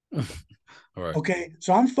 Right. Okay.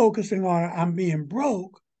 So I'm focusing on I'm being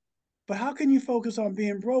broke, but how can you focus on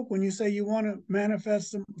being broke when you say you want to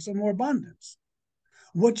manifest some more abundance?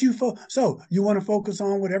 So you want to focus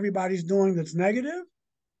on what everybody's doing that's negative?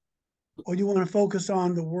 or you want to focus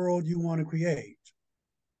on the world you want to create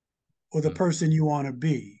or the Mm. person you want to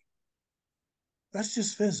be? That's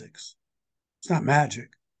just physics. It's not magic.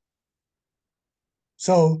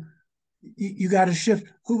 So you got to shift.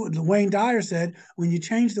 Who Wayne Dyer said, when you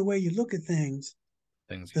change the way you look at things,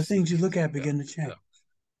 Things you the see. things you look at Yeah. begin to change. Yeah.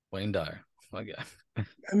 Wayne Dyer. My God.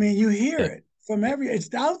 I mean, you hear Yeah. it from Yeah.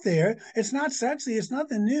 it's out there. It's not sexy. It's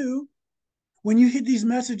nothing new. When you hit these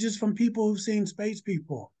messages from people who've seen space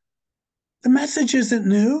people, the message isn't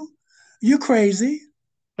new. You're crazy.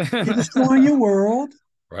 You're destroying your world.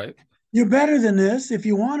 Right. You're better than this if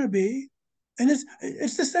you want to be. And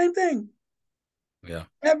it's the same thing Yeah.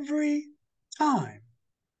 every time.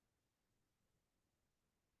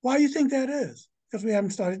 Why do you think that is? Because we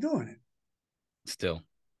haven't started doing it. Still,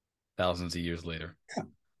 thousands of years later, Yeah.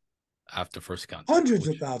 after first contact, Hundreds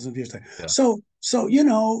which of thousands of years later. yeah. So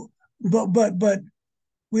but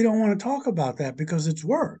we don't want to talk about that because it's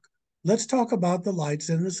work. Let's talk about the lights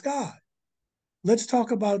in the sky. Let's talk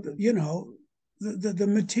about the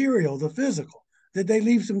material, the physical. Did they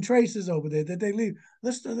leave some traces over there? Did they leave?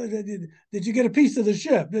 Did you get a piece of the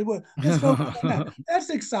ship? Let's focus on that. That's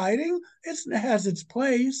exciting. It has its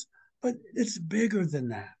place, but it's bigger than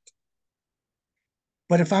that.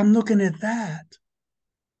 But if I'm looking at that,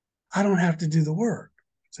 I don't have to do the work.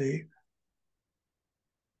 See,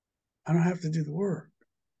 I don't have to do the work.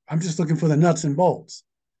 I'm just looking for the nuts and bolts.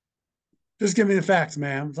 Just give me the facts,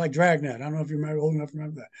 man. It's like Dragnet. I don't know if you're old enough to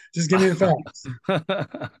remember that. Just give me the facts.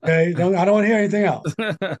 Okay. I don't want to hear anything else.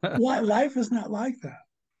 Life is not like that.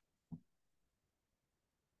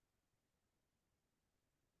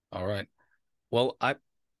 All right. Well,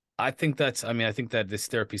 I think that's I think that this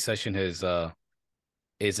therapy session is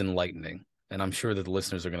enlightening, and I'm sure that the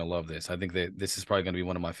listeners are going to love this. I think that this is probably going to be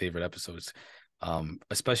one of my favorite episodes,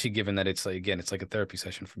 especially given that it's like, again, it's like a therapy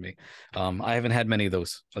session for me. I haven't had many of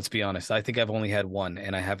those. Let's be honest. I think I've only had one,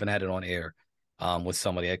 and I haven't had it on air with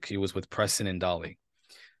somebody. It was with Preston and Dolly.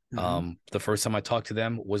 Mm-hmm. The first time I talked to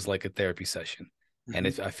them was like a therapy session. And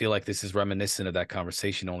Mm-hmm. I feel like this is reminiscent of that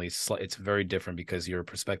conversation, only it's very different because your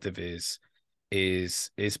perspective is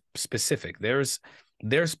specific. There's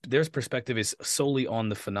perspective is solely on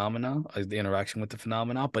the phenomena, the interaction with the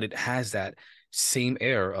phenomena, but it has that same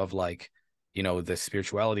air of like, the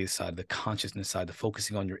spirituality side, the consciousness side, the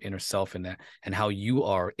focusing on your inner self and that and how you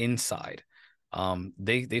are inside.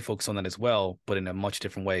 They focus on that as well, but in a much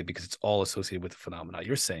different way because it's all associated with the phenomena.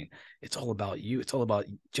 You're saying it's all about you. It's all about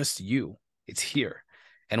just you. It's here.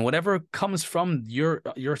 And whatever comes from your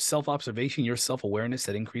self-observation, your self-awareness,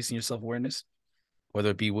 that increase in your self-awareness, whether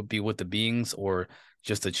it be with the beings or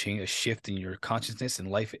just a change, a shift in your consciousness and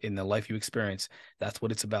life in the life you experience. That's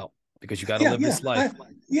what it's about because you got to Yeah, live yeah, this life.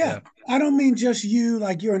 yeah. Yeah. I don't mean just you,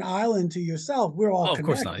 like you're an island to yourself. We're all Oh, of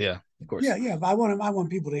course not. connected. Yeah, of course. Yeah, yeah. But I want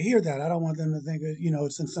people to hear that. I don't want them to think that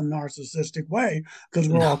it's in some narcissistic way because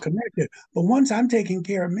we're all No. connected. But once I'm taking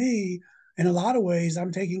care of me, in a lot of ways, I'm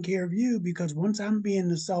taking care of you because once I'm being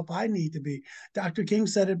the self I need to be, Dr. King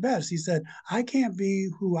said it best. He said, "I can't be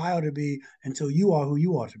who I ought to be until you are who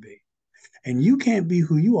you ought to be, and you can't be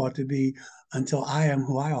who you ought to be until I am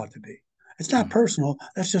who I ought to be." It's not Mm, personal.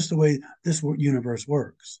 That's just the way this universe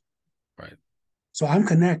works. right. So I'm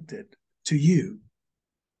connected to you.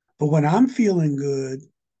 But when I'm feeling good,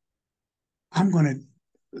 I'm going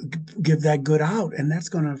to give that good out, and that's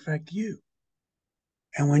going to affect you.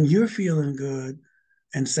 And when you're feeling good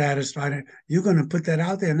and satisfied, you're going to put that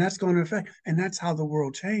out there, and that's going to affect, and that's how the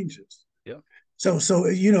world changes. Yeah. So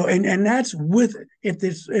and that's with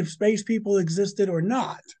if space people existed or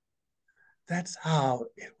not. That's how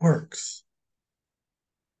it works.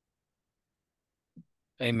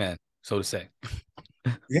 Amen. So to say.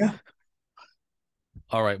 Yeah.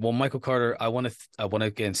 All right. Well, Michael Carter, I want to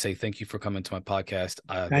again say thank you for coming to my podcast.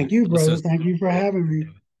 The Thank you, brother. listeners, Thank you for having me.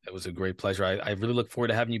 it was a great pleasure. I really look forward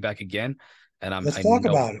to having you back again. And Let's I talk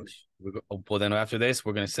know about it. well then after this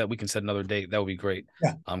we can set another date. That would be great.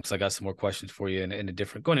 Yeah. Because I got some more questions for you in a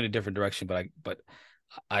different going in a different direction.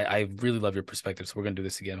 I really love your perspective. So we're gonna do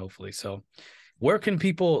this again, hopefully. So where can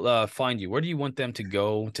people find you? Where do you want them to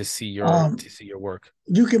go to see Um, your work?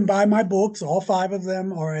 you can buy my books. All five of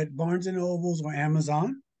them are at Barnes and Nobles or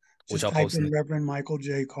Amazon. Which Just I'll type post in in the Reverend Michael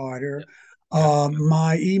J. Carter. yeah. Okay.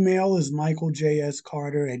 My email is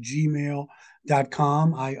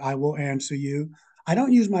michaeljscarter@gmail.com. I will answer you. I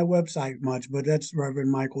don't use my website much, but that's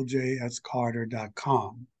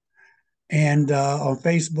reverendmichaeljscarter.com. And on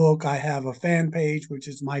Facebook, I have a fan page, which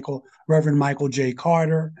is Reverend Michael J.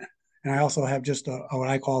 Carter. And I also have just what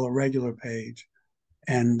I call a regular page.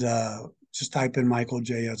 And just type in Michael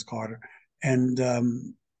J.S. Carter. And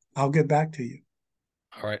I'll get back to you.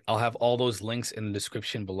 All right. I'll have all those links in the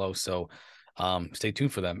description below. So stay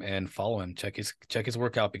tuned for them and follow him. Check his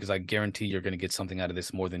work out, because I guarantee you're going to get something out of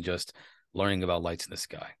this more than just learning about lights in the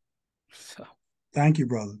sky. So Thank you,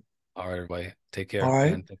 brother. all right, everybody. Take All care.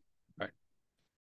 right. And